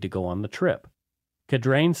agreed to go on the trip.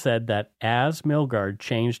 Cadrain said that as Milgaard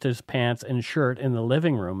changed his pants and shirt in the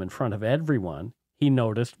living room in front of everyone, he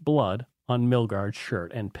noticed blood on Milgaard's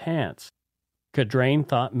shirt and pants. Cadrain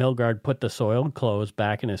thought Milgaard put the soiled clothes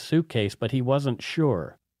back in his suitcase, but he wasn't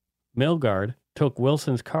sure. Milgaard took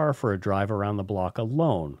Wilson's car for a drive around the block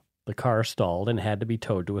alone. The car stalled and had to be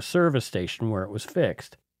towed to a service station where it was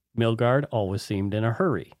fixed. Milgaard always seemed in a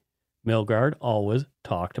hurry. Milgaard always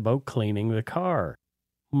talked about cleaning the car.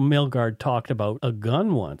 Milgaard talked about a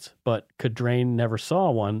gun once, but Cadrain never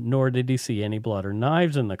saw one, nor did he see any blood or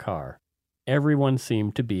knives in the car. Everyone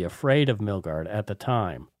seemed to be afraid of Milgaard at the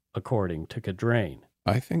time, according to Cadrain.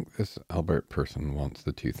 I think this Albert person wants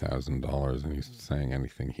the $2,000 and he's saying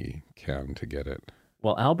anything he can to get it.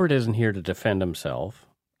 Well, Albert isn't here to defend himself.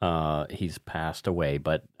 He's passed away,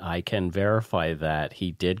 but I can verify that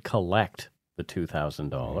he did collect the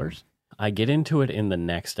 $2,000. I get into it in the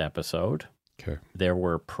next episode. Okay. There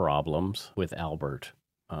were problems with Albert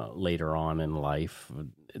later on in life.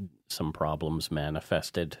 Some problems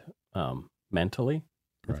manifested mentally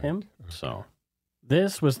with him. Okay. So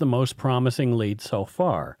this was the most promising lead so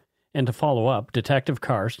far. And to follow up, Detective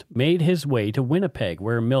Karst made his way to Winnipeg,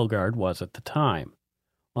 where Milgaard was at the time.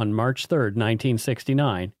 On March 3rd,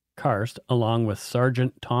 1969, Karst, along with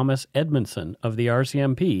Sergeant Thomas Edmondson of the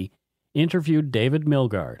RCMP, interviewed David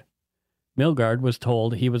Milgaard. Milgaard was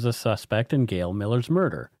told he was a suspect in Gail Miller's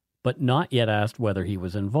murder, but not yet asked whether he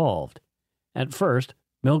was involved. At first,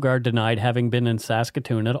 Milgaard denied having been in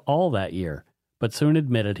Saskatoon at all that year, but soon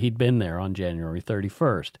admitted he'd been there on January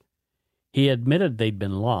 31st. He admitted they'd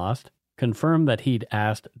been lost, confirmed that he'd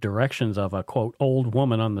asked directions of a, quote, old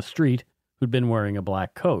woman on the street who'd been wearing a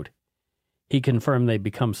black coat. He confirmed they'd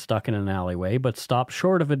become stuck in an alleyway, but stopped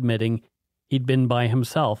short of admitting he'd been by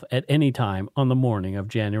himself at any time on the morning of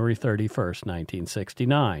January 31st,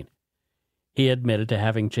 1969. He admitted to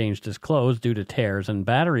having changed his clothes due to tears and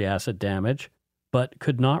battery acid damage, but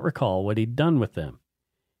could not recall what he'd done with them.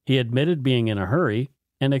 He admitted being in a hurry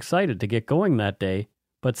and excited to get going that day,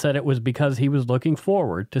 but said it was because he was looking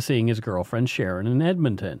forward to seeing his girlfriend Sharon in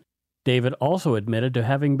Edmonton. David also admitted to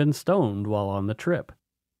having been stoned while on the trip.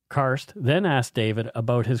 Karst then asked David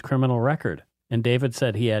about his criminal record, and David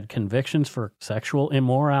said he had convictions for sexual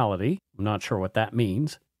immorality, I'm not sure what that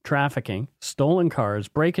means, trafficking, stolen cars,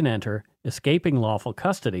 break and enter, escaping lawful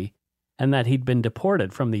custody, and that he'd been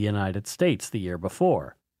deported from the United States the year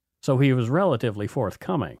before. So he was relatively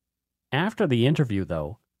forthcoming. After the interview,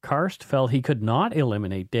 though, Karst felt he could not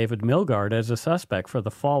eliminate David Milgaard as a suspect for the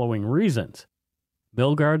following reasons.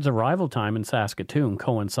 Milgaard's arrival time in Saskatoon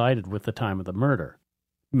coincided with the time of the murder.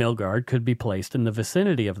 Milgaard could be placed in the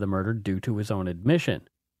vicinity of the murder due to his own admission.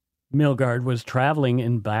 Milgaard was traveling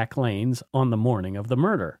in back lanes on the morning of the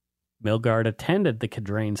murder. Milgaard attended the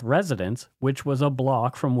Cadrain's residence, which was a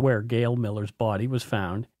block from where Gail Miller's body was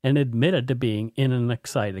found, and admitted to being in an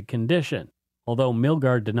excited condition. Although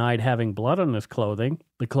Milgaard denied having blood on his clothing,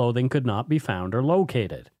 the clothing could not be found or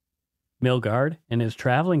located. Milgaard and his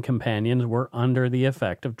traveling companions were under the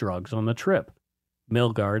effect of drugs on the trip.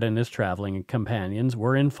 Milgaard and his traveling companions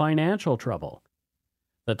were in financial trouble.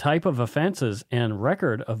 The type of offenses and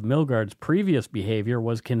record of Milgaard's previous behavior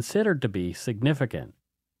was considered to be significant.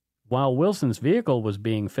 While Wilson's vehicle was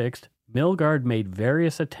being fixed, Milgaard made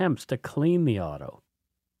various attempts to clean the auto.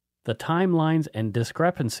 The timelines and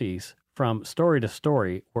discrepancies from story to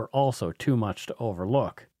story were also too much to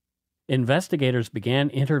overlook. Investigators began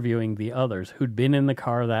interviewing the others who'd been in the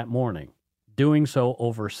car that morning, doing so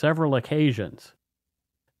over several occasions.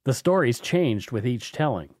 The stories changed with each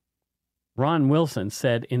telling. Ron Wilson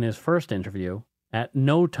said in his first interview, "At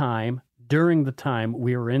no time during the time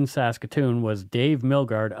we were in Saskatoon was Dave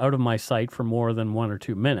Milgaard out of my sight for more than 1 or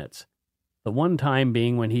 2 minutes. The one time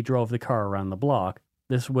being when he drove the car around the block.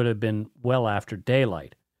 This would have been well after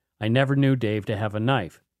daylight. I never knew Dave to have a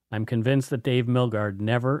knife. I'm convinced that Dave Milgaard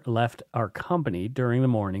never left our company during the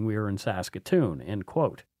morning we were in Saskatoon," end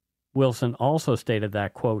quote. Wilson also stated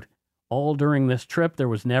that, quote, "All during this trip there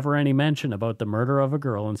was never any mention about the murder of a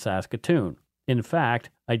girl in Saskatoon. In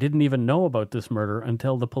fact, I didn't even know about this murder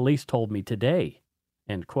until the police told me today,"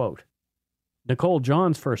 end quote. Nicole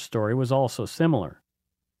John's first story was also similar.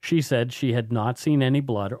 She said she had not seen any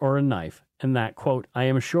blood or a knife, and that, quote, "I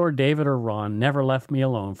am sure David or Ron never left me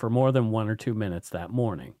alone for more than 1 or 2 minutes that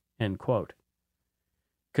morning," end quote.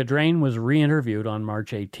 Cadrain was re-interviewed on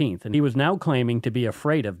March 18th, and he was now claiming to be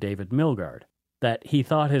afraid of David Milgaard, that he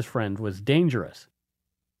thought his friend was dangerous.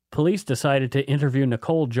 Police decided to interview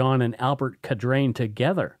Nicole John and Albert Cadrain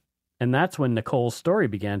together, and that's when Nicole's story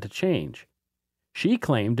began to change. She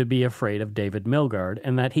claimed to be afraid of David Milgaard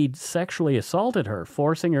and that he'd sexually assaulted her,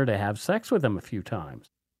 forcing her to have sex with him a few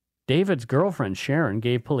times. David's girlfriend Sharon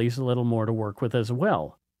gave police a little more to work with as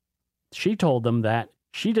well. She told them that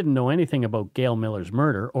she didn't know anything about Gail Miller's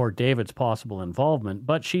murder or David's possible involvement,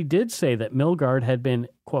 but she did say that Milgaard had been,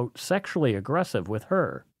 quote, "sexually aggressive with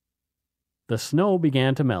her." The snow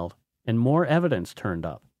began to melt, and more evidence turned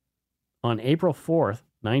up. On April 4th,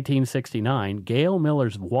 1969, Gail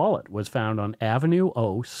Miller's wallet was found on Avenue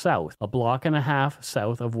O South, a block and a half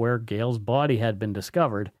south of where Gail's body had been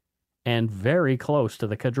discovered, and very close to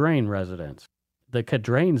the Cadrain residence. The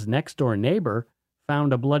Cadrain's next-door neighbor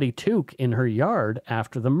found a bloody toque in her yard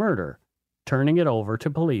after the murder, turning it over to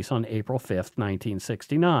police on April 5th,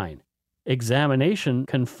 1969. Examination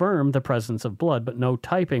confirmed the presence of blood, but no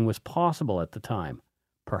typing was possible at the time.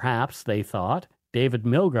 Perhaps, they thought, David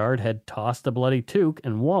Milgaard had tossed the bloody toque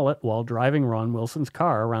and wallet while driving Ron Wilson's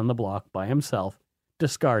car around the block by himself,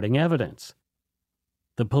 discarding evidence.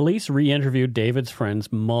 The police re-interviewed David's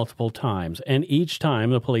friends multiple times, and each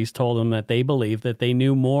time the police told them that they believed that they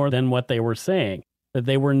knew more than what they were saying, that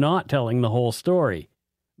they were not telling the whole story.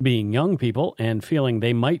 Being young people and feeling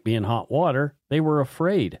they might be in hot water, they were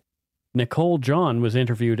afraid. Nicole John was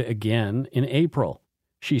interviewed again in April.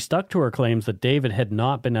 She stuck to her claims that David had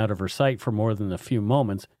not been out of her sight for more than a few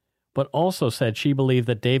moments, but also said she believed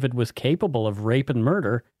that David was capable of rape and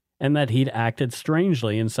murder and that he'd acted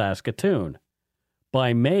strangely in Saskatoon.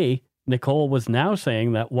 By May, Nicole was now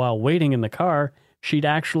saying that while waiting in the car, she'd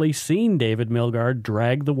actually seen David Milgaard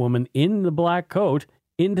drag the woman in the black coat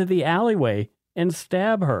into the alleyway and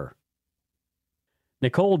stab her.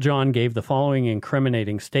 Nicole John gave the following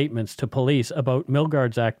incriminating statements to police about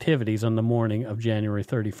Milgaard's activities on the morning of January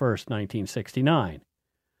 31st, 1969.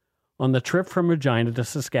 On the trip from Regina to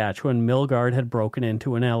Saskatchewan, Milgaard had broken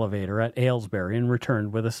into an elevator at Aylesbury and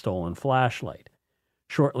returned with a stolen flashlight.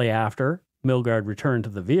 Shortly after Milgaard returned to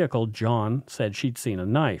the vehicle, John said she'd seen a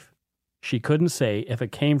knife. She couldn't say if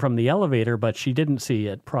it came from the elevator, but she didn't see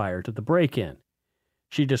it prior to the break-in.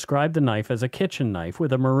 She described the knife as a kitchen knife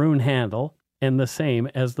with a maroon handle and the same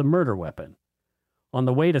as the murder weapon. On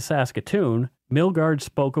the way to Saskatoon, Milgaard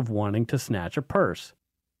spoke of wanting to snatch a purse.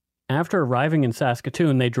 After arriving in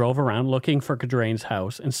Saskatoon, they drove around looking for Cadrain's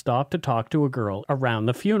house and stopped to talk to a girl around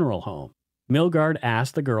the funeral home. Milgaard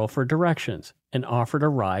asked the girl for directions and offered a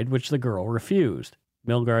ride, which the girl refused.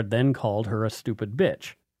 Milgaard then called her a stupid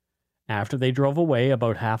bitch. After they drove away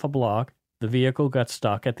about half a block, the vehicle got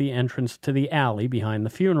stuck at the entrance to the alley behind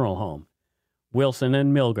the funeral home. Wilson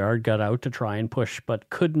and Milgaard got out to try and push, but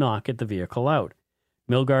could not get the vehicle out.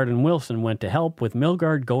 Milgaard and Wilson went to help, with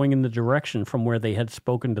Milgaard going in the direction from where they had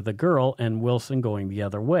spoken to the girl and Wilson going the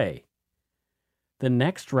other way. The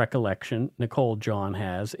next recollection Nicole John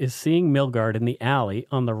has is seeing Milgaard in the alley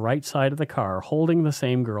on the right side of the car holding the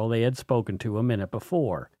same girl they had spoken to a minute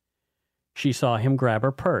before. She saw him grab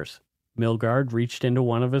her purse. Milgaard reached into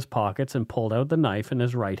one of his pockets and pulled out the knife in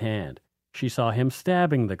his right hand. She saw him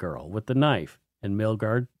stabbing the girl with the knife, and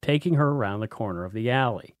Milgaard taking her around the corner of the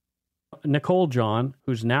alley. Nicole John,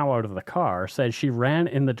 who's now out of the car, says she ran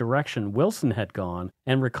in the direction Wilson had gone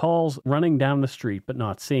and recalls running down the street but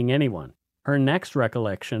not seeing anyone. Her next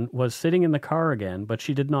recollection was sitting in the car again, but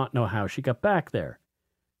she did not know how she got back there.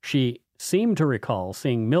 She seemed to recall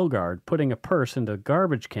seeing Milgaard putting a purse into a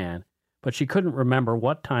garbage can, but she couldn't remember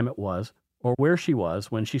what time it was or where she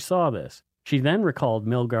was when she saw this. She then recalled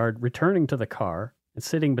Milgaard returning to the car and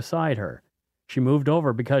sitting beside her. She moved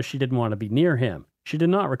over because she didn't want to be near him. She did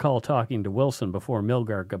not recall talking to Wilson before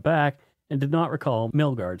Milgaard got back and did not recall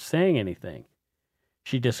Milgaard saying anything.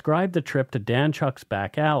 She described the trip to Danchuk's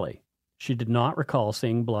back alley. She did not recall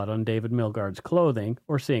seeing blood on David Milgaard's clothing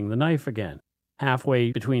or seeing the knife again.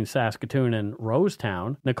 Halfway between Saskatoon and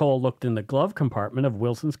Rosetown, Nicole looked in the glove compartment of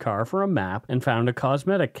Wilson's car for a map and found a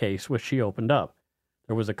cosmetic case which she opened up.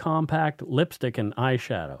 There was a compact lipstick and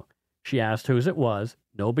eyeshadow. She asked whose it was.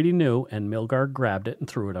 Nobody knew, and Milgaard grabbed it and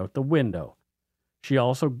threw it out the window. She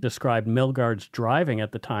also described Milgaard's driving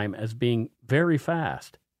at the time as being very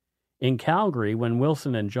fast. In Calgary, when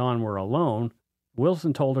Wilson and John were alone,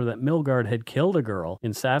 Wilson told her that Milgaard had killed a girl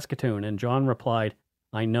in Saskatoon, and John replied,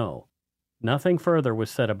 "I know." Nothing further was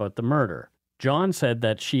said about the murder. John said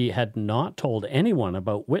that she had not told anyone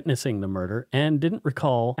about witnessing the murder and didn't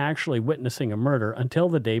recall actually witnessing a murder until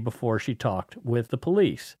the day before she talked with the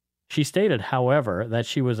police. She stated, however, that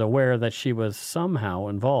she was aware that she was somehow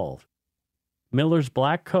involved. Miller's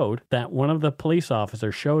black coat that one of the police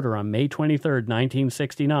officers showed her on May 23,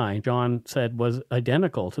 1969, John said was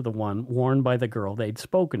identical to the one worn by the girl they'd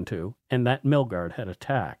spoken to and that Milgaard had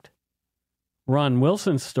attacked. Ron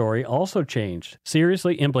Wilson's story also changed,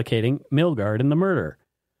 seriously implicating Milgaard in the murder.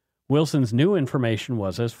 Wilson's new information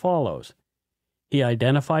was as follows. He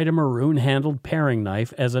identified a maroon-handled paring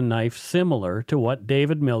knife as a knife similar to what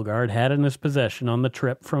David Milgaard had in his possession on the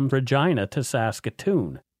trip from Regina to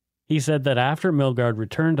Saskatoon. He said that after Milgaard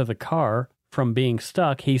returned to the car from being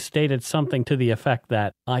stuck, he stated something to the effect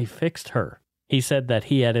that, "I fixed her." He said that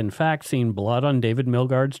he had in fact seen blood on David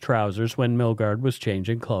Milgaard's trousers when Milgaard was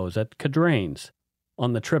changing clothes at Cadrain's.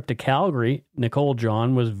 On the trip to Calgary, Nicole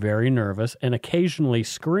John was very nervous and occasionally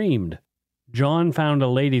screamed. John found a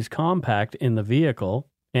lady's compact in the vehicle,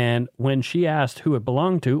 and when she asked who it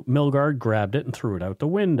belonged to, Milgaard grabbed it and threw it out the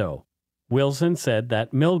window. Wilson said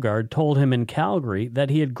that Milgaard told him in Calgary that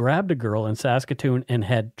he had grabbed a girl in Saskatoon and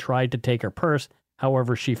had tried to take her purse.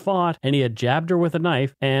 However, she fought, and he had jabbed her with a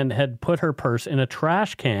knife and had put her purse in a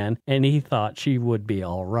trash can, and he thought she would be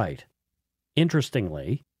all right.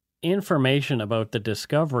 Interestingly, information about the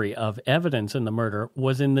discovery of evidence in the murder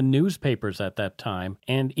was in the newspapers at that time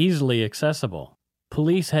and easily accessible.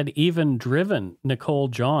 Police had even driven Nicole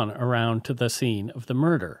John around to the scene of the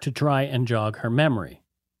murder to try and jog her memory.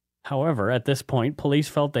 However, at this point, police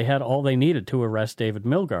felt they had all they needed to arrest David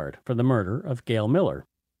Milgaard for the murder of Gail Miller.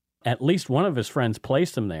 At least one of his friends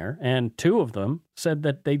placed him there, and two of them said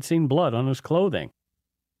that they'd seen blood on his clothing.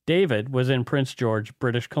 David was in Prince George,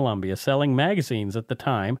 British Columbia, selling magazines at the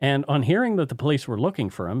time, and on hearing that the police were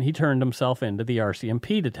looking for him, he turned himself into the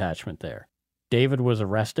RCMP detachment there. David was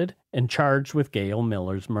arrested and charged with Gail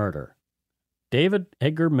Miller's murder. David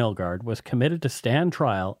Edgar Milgaard was committed to stand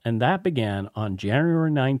trial, and that began on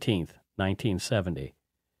January 19th, 1970.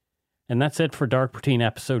 And that's it for Dark Poutine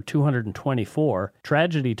episode 224,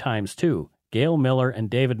 Tragedy Times 2, Gail Miller and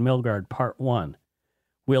David Milgaard Part 1.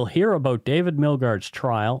 We'll hear about David Milgaard's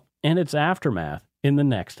trial and its aftermath in the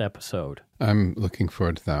next episode. I'm looking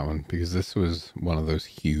forward to that one because this was one of those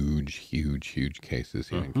huge cases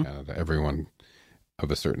here in Canada. Everyone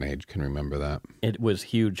of a certain age can remember that. It was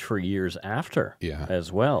huge for years after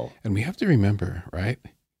as well. And we have to remember, right?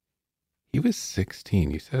 He was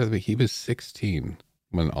 16. You said that he was 16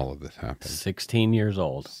 when all of this happened. 16 years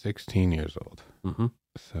old. 16 years old. Mm-hmm.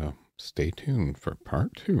 So stay tuned for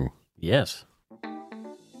part 2. Yes.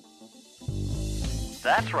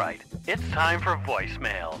 That's right. It's time for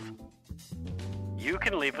voicemails. You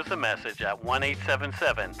can leave us a message at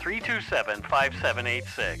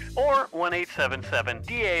 1-877-327-5786 or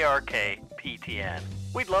 1-877-DARK-PTN.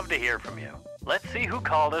 We'd love to hear from you. Let's see who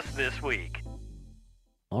called us this week.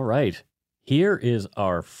 All right. Here is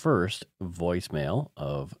our first voicemail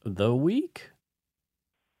of the week.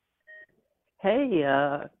 Hey,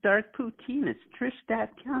 Dark Poutine, it's Trish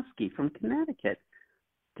Datkowski from Connecticut.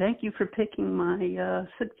 Thank you for picking my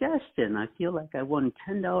suggestion. I feel like I won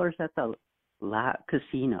 $10 at the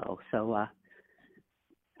casino. So,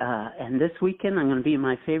 and this weekend I'm going to be in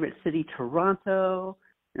my favorite city, Toronto,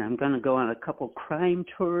 and I'm going to go on a couple crime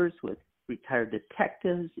tours with retired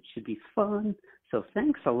detectives. It should be fun. So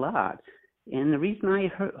thanks a lot. And the reason I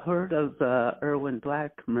heard of Irwin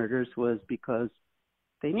Black murders was because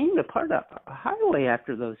they named a highway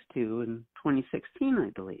after those two in 2016, I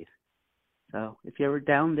believe. So if you're ever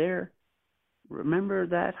down there, remember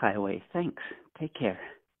that highway. Thanks. Take care.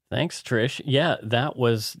 Thanks, Trish. Yeah, that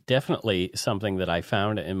was definitely something that I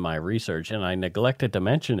found in my research, and I neglected to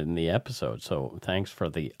mention it in the episode, so thanks for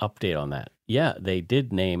the update on that. Yeah, they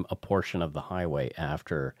did name a portion of the highway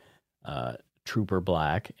after Trooper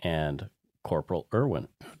Black and Corporal Irwin.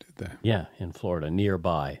 Oh, did they? Yeah, in Florida,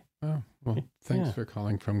 nearby. Oh, well, thanks for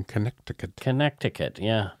calling from Connecticut. Connecticut,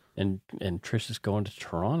 yeah. And Trish is going to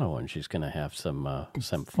Toronto, and she's going to have some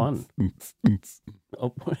fun.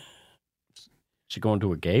 Oh, she going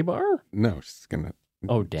to a gay bar? No, she's going to...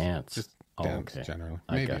 Oh, dance. Just dance generally.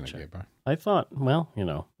 Maybe in a gay bar. I thought, well,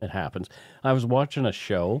 it happens. I was watching a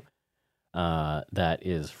show that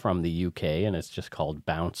is from the UK, and it's just called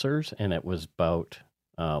Bouncers, and it was about...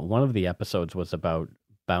 one of the episodes was about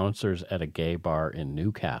bouncers at a gay bar in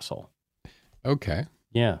Newcastle. Okay.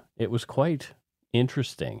 Yeah, it was quite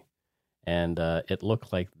interesting. And it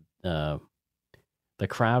looked like the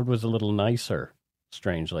crowd was a little nicer,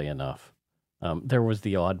 strangely enough. There was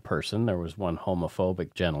the odd person. There was one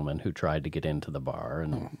homophobic gentleman who tried to get into the bar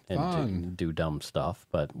and to do dumb stuff,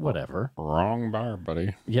 but whatever. Wrong bar,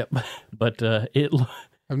 buddy. Yep. But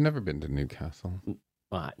I've never been to Newcastle.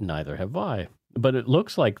 Neither have I. But it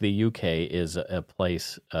looks like the UK is a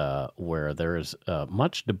place where there is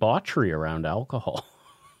much debauchery around alcohol.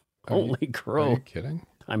 Holy crow. Are you kidding?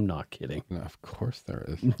 I'm not kidding. No, of course there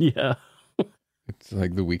is. Yeah. It's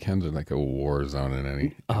like the weekends are like a war zone in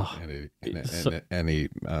any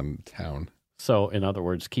town. So, in other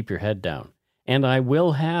words, keep your head down. And I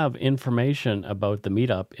will have information about the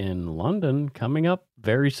meetup in London coming up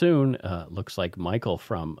very soon. Looks like Michael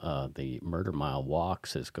from the Murder Mile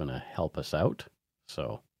Walks is going to help us out.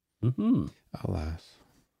 So, alas.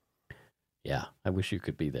 Yeah, I wish you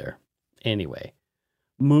could be there. Anyway,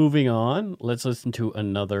 moving on. Let's listen to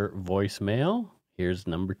another voicemail. Here's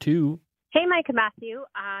number 2. Hey, Mike and Matthew.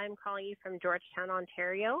 I'm calling you from Georgetown,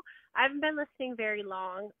 Ontario. I haven't been listening very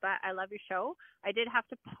long, but I love your show. I did have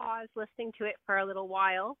to pause listening to it for a little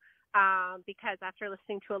while because after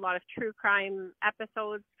listening to a lot of true crime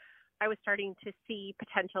episodes, I was starting to see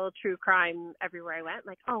potential true crime everywhere I went.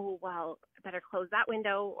 Like, oh, well, I better close that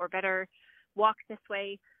window or better walk this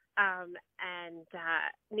way, and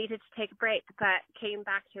needed to take a break, but came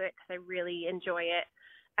back to it because I really enjoy it.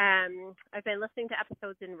 I've been listening to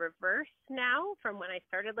episodes in reverse now from when I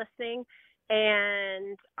started listening,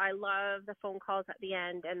 and I love the phone calls at the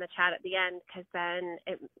end and the chat at the end because then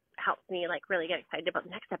it helps me like really get excited about the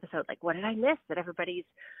next episode. Like, what did I miss that everybody's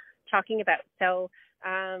talking about? So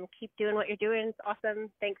keep doing what you're doing. It's awesome.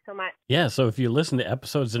 Thanks so much. Yeah, so if you listen to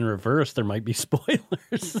episodes in reverse, there might be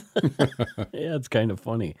spoilers. Yeah, it's kind of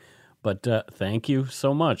funny. But thank you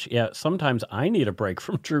so much. Yeah, sometimes I need a break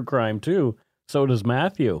from true crime too. So does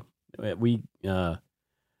Matthew. We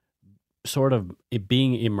sort of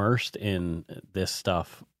being immersed in this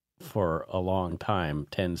stuff for a long time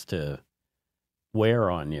tends to wear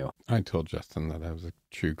on you. I told Justin that I was a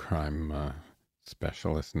true crime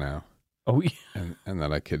specialist now. Oh, yeah. And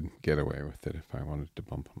that I could get away with it if I wanted to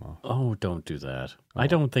bump him off. Oh, don't do that. Oh. I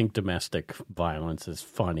don't think domestic violence is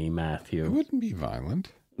funny, Matthew. It wouldn't be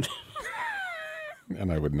violent. And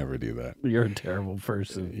I would never do that. You're a terrible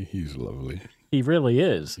person. He's lovely. He really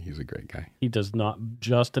is. He's a great guy.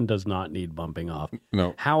 Justin does not need bumping off.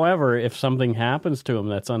 No. However, if something happens to him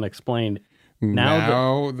that's unexplained,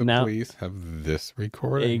 now the police have this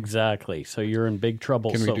recording. Exactly. So you're in big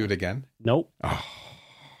trouble. Can we do it again? Nope. Oh.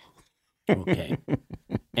 Okay.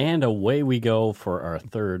 And away we go for our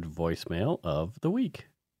third voicemail of the week.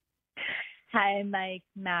 Hi, Mike,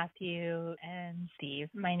 Matthew, and Steve.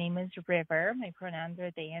 My name is River. My pronouns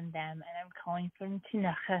are they and them, and I'm calling from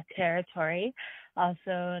Tunaha Territory,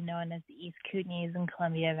 also known as the East Kootenays and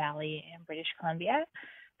Columbia Valley in British Columbia.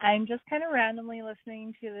 I'm just kind of randomly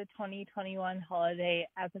listening to the 2021 holiday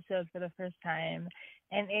episode for the first time,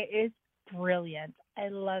 and it is brilliant. I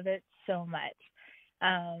love it so much.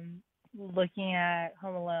 Looking at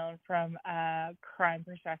Home Alone from a crime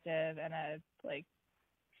perspective and a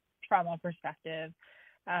trauma perspective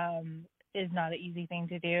is not an easy thing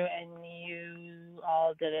to do, and you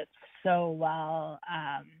all did it so well.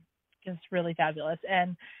 Just really fabulous.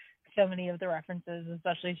 And so many of the references,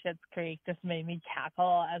 especially Schitt's Creek, just made me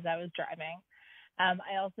cackle as I was driving.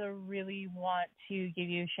 I also really want to give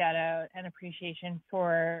you a shout out and appreciation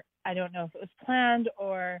for, I don't know if it was planned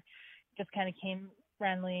or just kind of came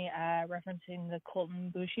randomly, referencing the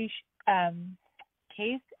Colton Boushie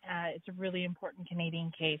case. It's a really important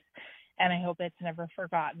Canadian case, and I hope it's never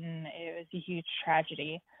forgotten. It was a huge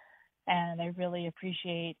tragedy, and I really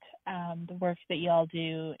appreciate the work that you all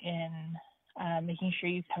do in making sure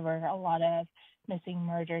you cover a lot of missing,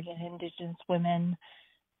 murdered, and Indigenous women,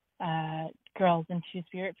 girls, and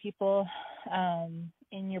Two-Spirit people.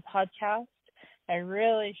 in your podcast. I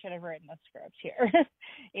really should have written a script here.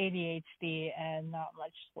 ADHD and not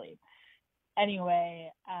much sleep.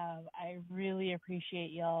 Anyway, I really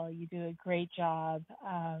appreciate y'all. You do a great job.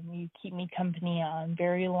 You keep me company on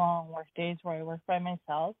very long work days where I work by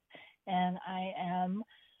myself. And I am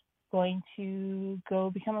going to go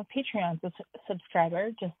become a Patreon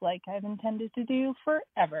subscriber, just like I've intended to do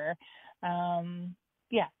forever.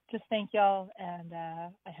 Just thank y'all, and I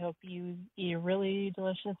hope you eat a really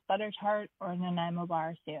delicious butter tart or Nanaimo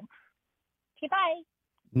bar soon. Okay, bye.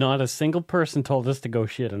 Not a single person told us to go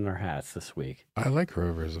shit in our hats this week. I like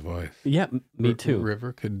River's voice. Yeah, me too.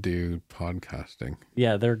 River could do podcasting.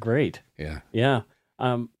 Yeah, they're great. Yeah. Yeah.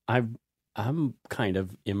 I'm kind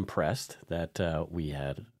of impressed that we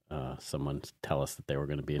had someone tell us that they were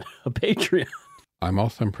going to be a Patreon. I'm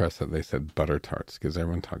also impressed that they said butter tarts, because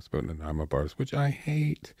everyone talks about Nanaimo bars, which I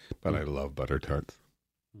hate, but I love butter tarts.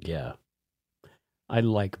 Yeah. I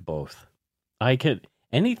like both. I could,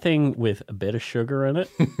 anything with a bit of sugar in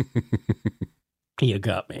it, you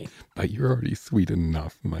got me. But you're already sweet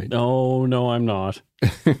enough, Mike. No, I'm not.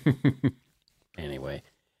 Anyway,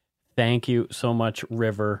 thank you so much,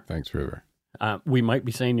 River. Thanks, River. We might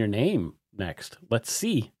be saying your name next. Let's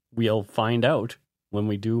see. We'll find out when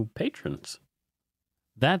we do patrons.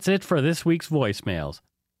 That's it for this week's voicemails.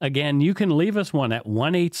 Again, you can leave us one at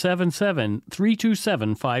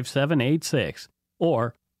 1-877-327-5786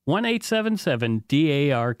 or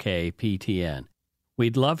 1-877-DARK-PTN.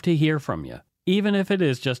 We'd love to hear from you, even if it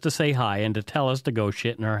is just to say hi and to tell us to go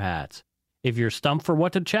shit in our hats. If you're stumped for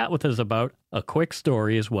what to chat with us about, a quick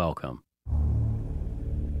story is welcome.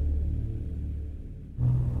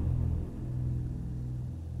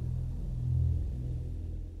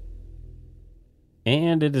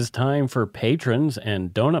 And it is time for patrons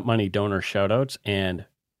and Donut Money donor shoutouts. And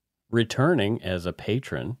returning as a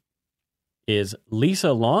patron is Lisa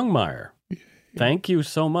Longmire. Yeah. Thank you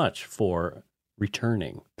so much for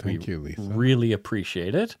returning. Thank you, Lisa. Really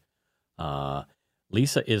appreciate it.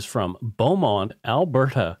 Lisa is from Beaumont,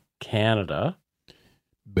 Alberta, Canada.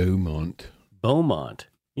 Beaumont.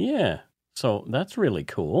 Yeah. So that's really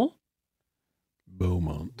cool.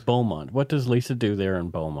 Beaumont. What does Lisa do there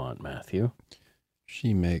in Beaumont, Matthew?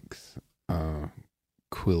 She makes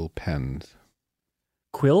quill pens.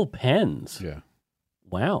 Quill pens? Yeah.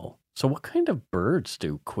 Wow. So what kind of birds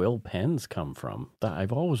do quill pens come from?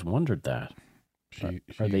 I've always wondered that.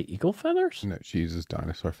 Are they eagle feathers? No, she uses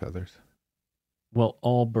dinosaur feathers. Well,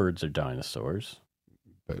 all birds are dinosaurs.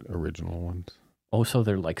 But original ones. Oh, so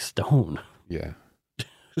they're like stone. Yeah.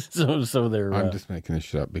 so they're... I'm just making this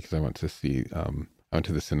shit up because I went to see... I went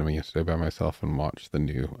to the cinema yesterday by myself and watched the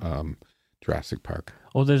new... Jurassic Park.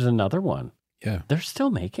 Oh, there's another one. Yeah. They're still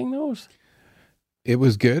making those? It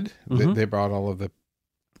was good. Mm-hmm. They brought all of the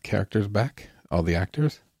characters back, all the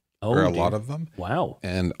actors. Oh, or a lot of them. Wow.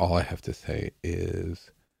 And all I have to say is,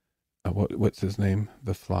 what's his name?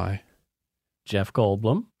 The Fly? Jeff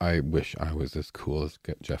Goldblum. I wish I was as cool as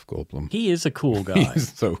Jeff Goldblum. He is a cool guy.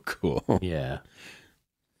 He's so cool. Yeah.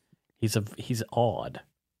 He's odd,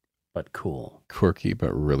 but cool. Quirky,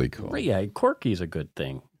 but really cool. Yeah, quirky's a good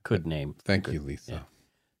thing. Good name. Thank you, Lisa. Yeah.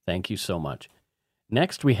 Thank you so much.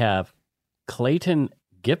 Next, we have Clayton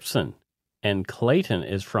Gibson. And Clayton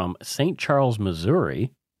is from St. Charles,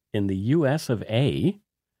 Missouri, in the U.S. of A.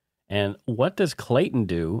 And what does Clayton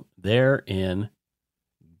do there in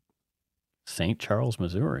St. Charles,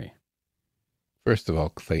 Missouri? First of all,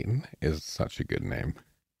 Clayton is such a good name.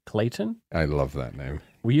 Clayton? I love that name.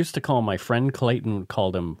 We used to call my friend Clayton,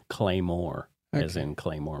 called him Claymore, as in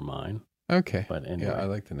Claymore Mine. Okay. But anyway. Yeah, I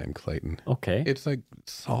like the name Clayton. Okay. It's like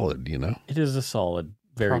solid, you know? It is a solid,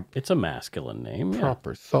 it's a masculine name.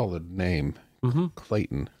 Proper, solid name. Mm-hmm.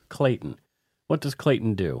 Clayton. Clayton. What does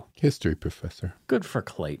Clayton do? History professor. Good for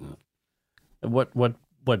Clayton. What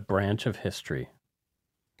branch of history?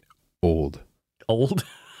 Old. Okay.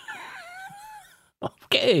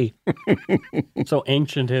 So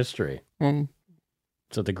ancient history.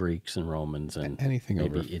 So the Greeks and Romans and anything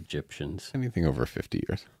maybe over, Egyptians. Anything over 50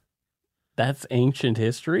 years. That's ancient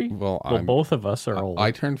history? Well, both of us are old.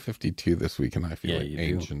 I turned 52 this week, and I feel like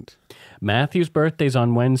ancient. Do. Matthew's birthday's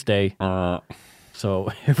on Wednesday. So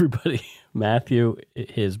everybody, Matthew,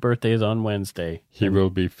 his birthday is on Wednesday. He will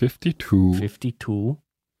be 52. 52.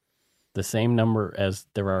 The same number as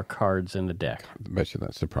there are cards in the deck. I bet you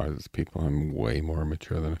that surprises people. I'm way more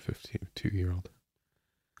mature than a 52-year-old.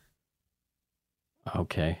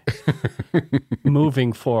 Okay.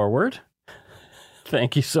 Moving forward.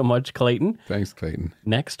 Thank you so much, Clayton. Thanks, Clayton.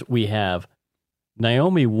 Next, we have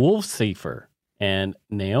Naomi Wolfsiefer. And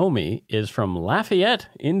Naomi is from Lafayette,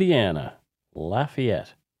 Indiana.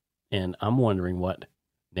 Lafayette. And I'm wondering what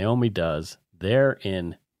Naomi does. They're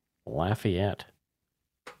in Lafayette.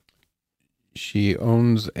 She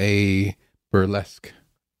owns a burlesque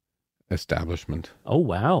establishment. Oh,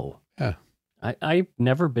 wow. Yeah. I've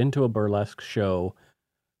never been to a burlesque show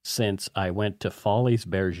since I went to Folies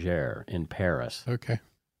Bergère in Paris. Okay.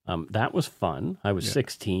 That was fun. I was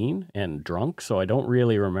 16 and drunk, so I don't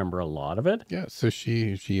really remember a lot of it. Yeah, so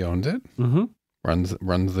she owns it? Mm-hmm.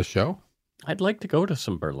 Runs the show? I'd like to go to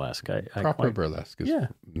some burlesque. Burlesque is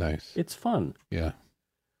nice. It's fun. Yeah.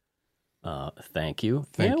 Thank you,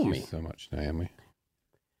 Naomi. Naomi. Thank you so much, Naomi.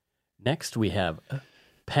 Next we have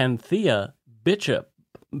Panthea Bishop.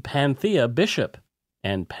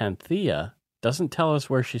 And Panthea doesn't tell us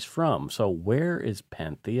where she's from. So where is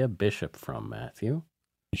Panthea Bishop from, Matthew?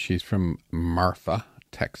 She's from Marfa,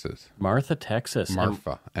 Texas. Marfa, Texas.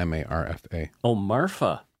 Marfa, M-A-R-F-A. Oh,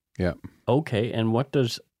 Marfa. Yeah. Okay, and what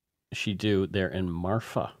does she do there in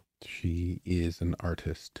Marfa? She is an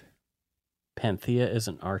artist. Panthea is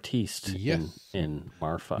an artiste in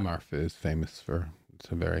Marfa. Marfa is famous for, it's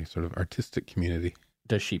a very sort of artistic community.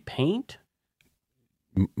 Does she paint?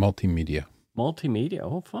 Multimedia. Multimedia,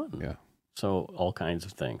 oh, fun. Yeah. So all kinds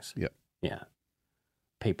of things. Yep. Yeah.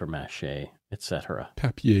 Paper mache, etc.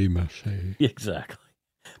 Papier mache. Exactly.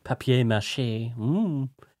 Papier mache.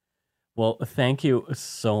 Well, thank you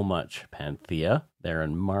so much, Panthea. They're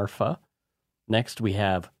in Marfa. Next, we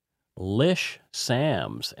have Lish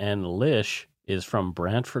Sams, and Lish is from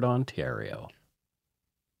Brantford, Ontario.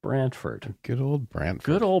 Brantford. Good old Brantford.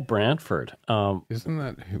 Good old Brantford. Isn't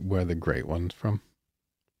that where the Great One's from?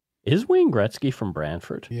 Is Wayne Gretzky from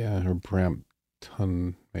Brantford? Yeah, or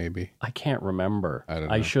Brampton, maybe. I can't remember. I don't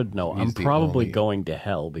know. I should know. I'm probably going to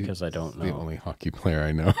hell because I don't know. The only hockey player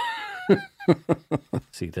I know.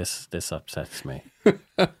 See, this upsets me.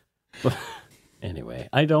 Anyway,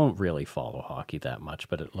 I don't really follow hockey that much,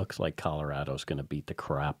 but it looks like Colorado's going to beat the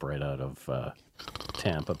crap right out of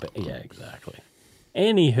Tampa Bay. Yeah, exactly.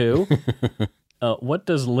 Anywho, what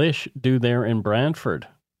does Lish do there in Brantford,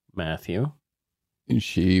 Matthew?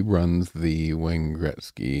 She runs the Wayne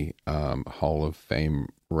Gretzky Hall of Fame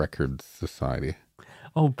Records Society.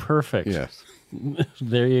 Oh, perfect. Yes.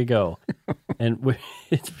 There you go. And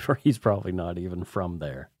he's probably not even from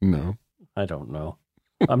there. No. I don't know.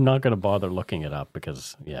 I'm not going to bother looking it up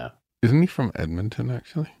because, Isn't he from Edmonton,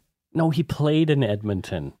 actually? No, he played in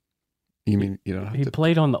Edmonton. You mean, he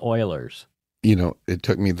played on the Oilers. It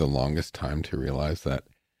took me the longest time to realize that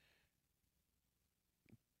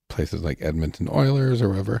places like Edmonton Oilers or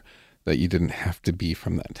wherever, that you didn't have to be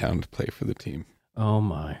from that town to play for the team. Oh,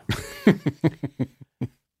 my.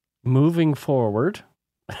 Moving forward,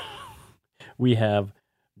 we have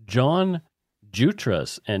John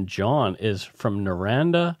Jutras, and John is from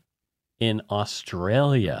Noranda in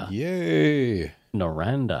Australia. Yay!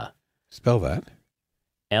 Noranda. Spell that.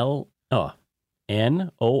 Noranda.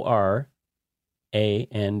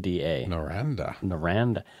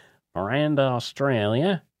 Noranda,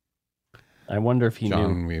 Australia. I wonder if he knew.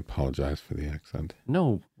 John, we apologize for the accent.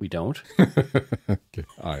 No, we don't. Okay,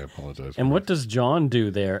 I apologize. And what does John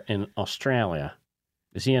do there in Australia?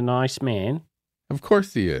 Is he a nice man? Of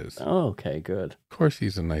course he is. Oh, okay, good. Of course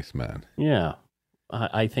he's a nice man. Yeah,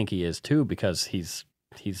 I think he is too because he's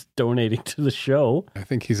donating to the show. I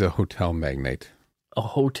think he's a hotel magnate. A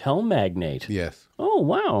hotel magnate? Yes. Oh,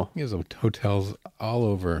 wow. He has hotels all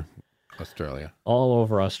over Australia. All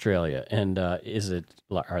over Australia. And are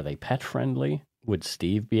they pet friendly? Would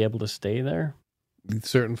Steve be able to stay there?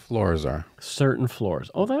 Certain floors are. Certain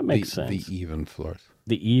floors. Oh, that makes sense. The even floors.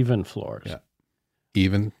 The even floors. Yeah.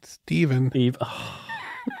 Even Steven. Oh.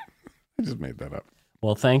 I just made that up.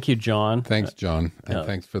 Well, thank you, John. Thanks, John. And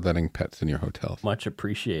thanks for letting pets in your hotels. Much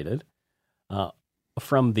appreciated.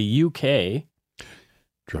 From the UK.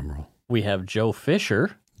 Drumroll. We have Joe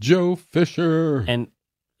Fisher. Joe Fisher. And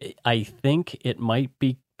I think it might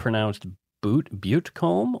be pronounced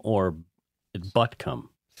Butcombe or Butcombe.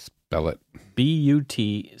 Spell it.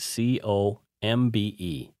 Butcombe.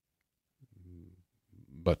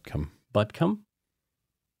 Butcombe. Butcombe?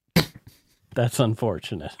 That's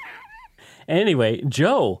unfortunate. Anyway,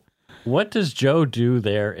 Joe. What does Joe do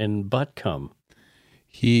there in Butcombe?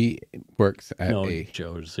 He works at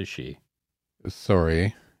Joe's is she.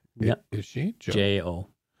 Sorry. Yeah. Is she? Joe. J-O.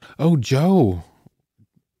 Oh, Joe.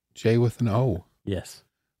 J with an O. Yes.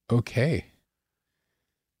 Okay.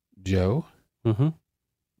 Joe. Mm-hmm.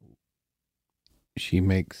 She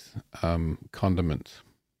makes condiments.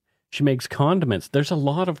 She makes condiments. There's a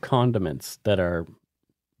lot of condiments that are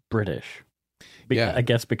British. I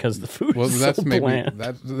guess because the food is that's so bland.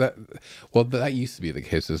 That used to be the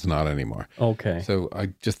case. It's not anymore. Okay. So I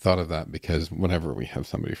just thought of that because whenever we have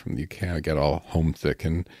somebody from the UK, I get all homesick.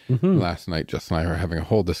 And last night, Justin and I were having a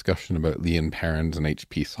whole discussion about Leon Perrins and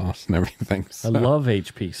HP sauce and everything. So, I love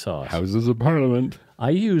HP sauce. Houses of Parliament. I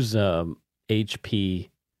use HP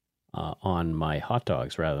on my hot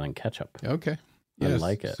dogs rather than ketchup. Okay. I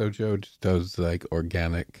like it. So Joe just does like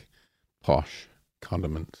organic, posh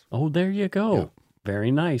condiments. Oh, there you go. Yeah.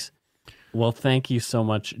 Very nice. Well, thank you so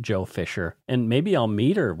much, Joe Fisher. And maybe I'll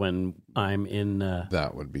meet her when I'm in...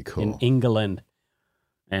 that would be cool. In England.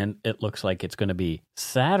 And it looks like it's going to be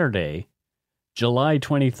Saturday, July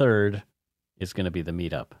 23rd is going to be the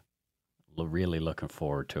meetup. Really looking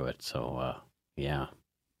forward to it. So, yeah.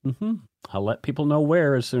 I'll let people know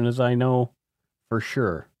where as soon as I know for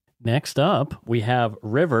sure. Next up, we have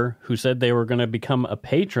River, who said they were going to become a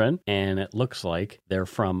patron, and it looks like they're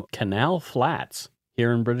from Canal Flats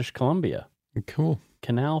here in British Columbia. Cool.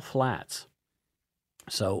 Canal Flats.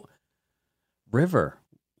 So, River,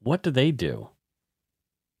 what do they do?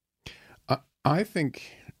 I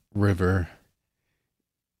think River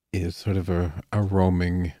is sort of a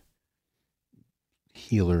roaming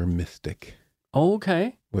healer mystic. Oh,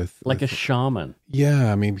 okay. With a shaman.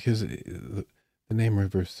 Yeah, I mean, because... The name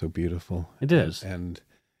River is so beautiful. It is. And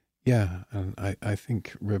I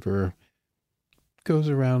think River goes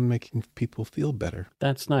around making people feel better.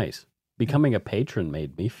 That's nice. Becoming a patron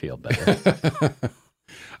made me feel better.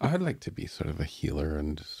 I'd like to be sort of a healer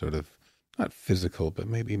and sort of, not physical, but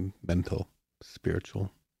maybe mental,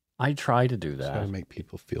 spiritual. I try to do that. Try to make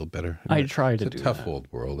people feel better. I try to do that. It's a tough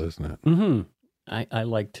old world, isn't it? Mm-hmm. I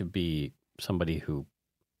like to be somebody who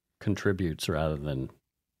contributes rather than...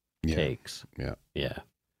 takes. Yeah.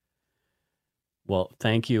 Well,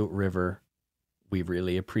 thank you, River. We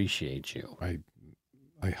really appreciate you.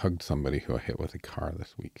 I hugged somebody who I hit with a car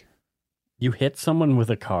this week. You hit someone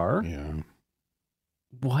with a car? Yeah.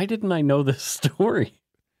 Why didn't I know this story?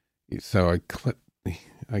 So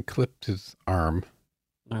I clipped his arm.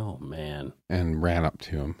 Oh, man. And ran up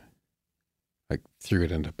to him. Like threw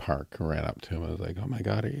it into park and ran up to him. I was like, oh my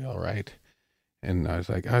God, are you all right? And I was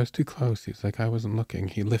like, I was too close. He's like, I wasn't looking.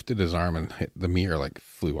 He lifted his arm and hit the mirror, like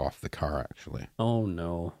flew off the car, actually. Oh,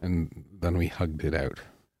 no. And then we hugged it out.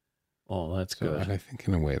 Oh, that's good. And I think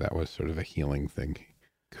in a way that was sort of a healing thing.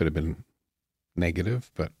 Could have been negative,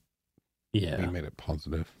 but we made it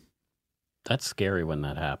positive. That's scary when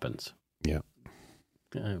that happens. Yeah.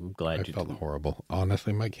 I'm glad I felt horrible.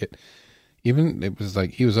 Honestly, my kid... Even it was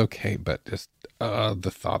like he was okay, but just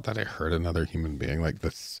the thought that I hurt another human being like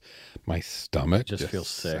this, my stomach just feels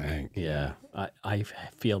sick. Sank. Yeah, I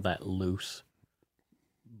feel that loose,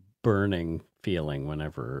 burning feeling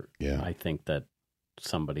whenever I think that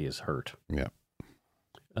somebody is hurt. Yeah.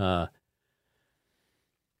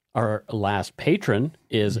 Our last patron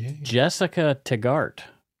is Jessica Tegart,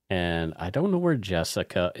 and I don't know where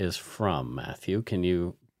Jessica is from. Matthew, can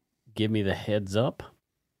you give me the heads up?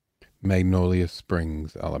 Magnolia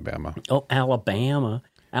Springs, Alabama. Oh, Alabama.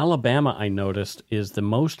 Alabama, I noticed, is the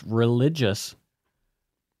most religious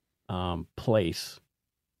place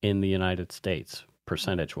in the United States,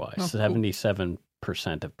 percentage-wise. 77%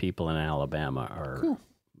 of people in Alabama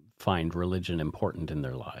find religion important in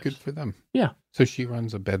their lives. Good for them. Yeah. So she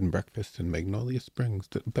runs a bed and breakfast in Magnolia Springs.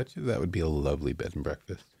 I bet you that would be a lovely bed and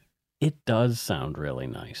breakfast. It does sound really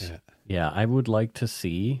nice. Yeah, I would like to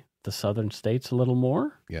see the southern states a little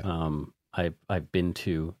more. Yeah. I've been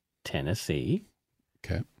to Tennessee.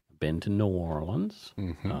 Okay. Been to New Orleans.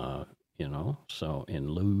 So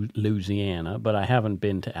in Louisiana, but I haven't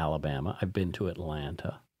been to Alabama. I've been to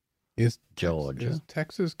Atlanta. Georgia. Is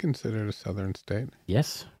Texas considered a southern state?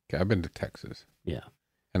 Yes. Okay, I've been to Texas. Yeah.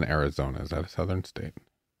 And Arizona, is that a southern state?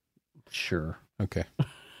 Sure. Okay.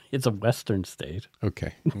 It's a western state.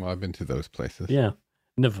 Okay. Well, I've been to those places. Yeah.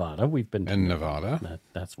 Nevada, we've been to. And Nevada.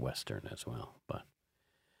 That's western as well. But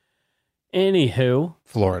anywho.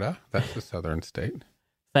 Florida, that's the southern state.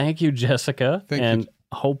 Thank you, Jessica. Thank you.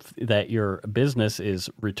 Hope that your business is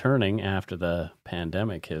returning after the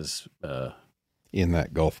pandemic is... in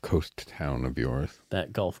that Gulf Coast town of yours.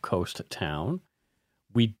 That Gulf Coast town.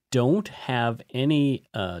 We don't have any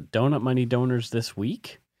Donut Money donors this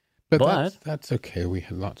week. But that's okay. We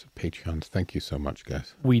had lots of Patreons. Thank you so much,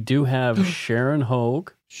 guys. We do have Sharon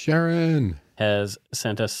Hogue. Sharon has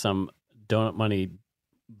sent us some donut money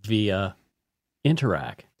via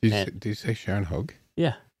Interac. Did you say Sharon Hogue?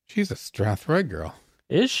 Yeah. She's a Strathroy girl.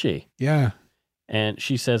 Is she? Yeah. And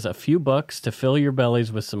she says a few bucks to fill your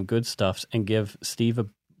bellies with some good stuffs and give Steve a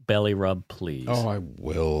belly rub, please. Oh, I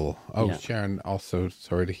will. Oh, yeah. Sharon, also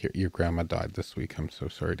sorry to hear your grandma died this week. I'm so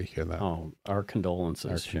sorry to hear that. Oh, our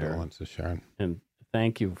condolences, Sharon. Our condolences, Sharon. And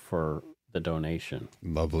thank you for the donation.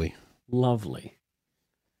 Lovely.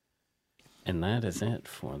 And that is it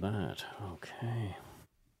for that. Okay.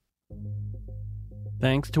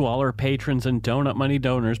 Thanks to all our patrons and Donut Money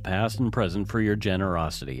donors, past and present, for your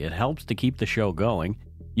generosity. It helps to keep the show going.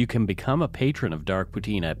 You can become a patron of Dark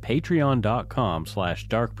Poutine at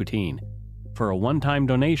patreon.com/darkpoutine. For a one-time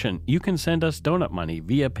donation, you can send us donut money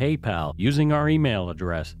via PayPal using our email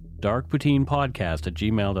address,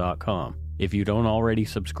 darkpoutinepodcast@gmail.com. If you don't already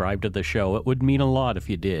subscribe to the show, it would mean a lot if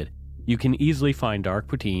you did. You can easily find Dark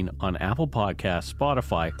Poutine on Apple Podcasts,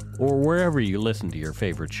 Spotify, or wherever you listen to your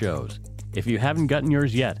favorite shows. If you haven't gotten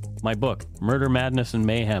yours yet, my book, Murder, Madness, and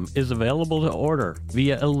Mayhem, is available to order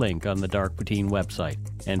via a link on the Dark Poutine website.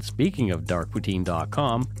 And speaking of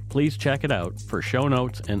darkpoutine.com, please check it out for show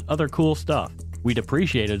notes and other cool stuff. We'd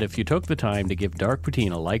appreciate it if you took the time to give Dark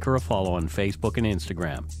Poutine a like or a follow on Facebook and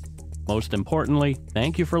Instagram. Most importantly,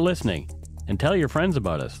 thank you for listening, and tell your friends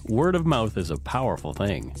about us. Word of mouth is a powerful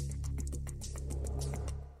thing.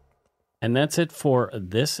 And that's it for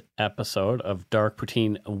this episode of Dark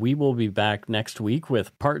Poutine. We will be back next week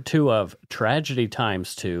with part 2 of Tragedy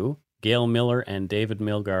Times 2, Gail Miller and David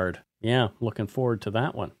Milgaard. Yeah, looking forward to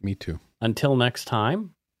that one. Me too. Until next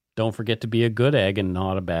time, don't forget to be a good egg and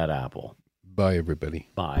not a bad apple. Bye, everybody.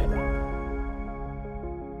 Bye.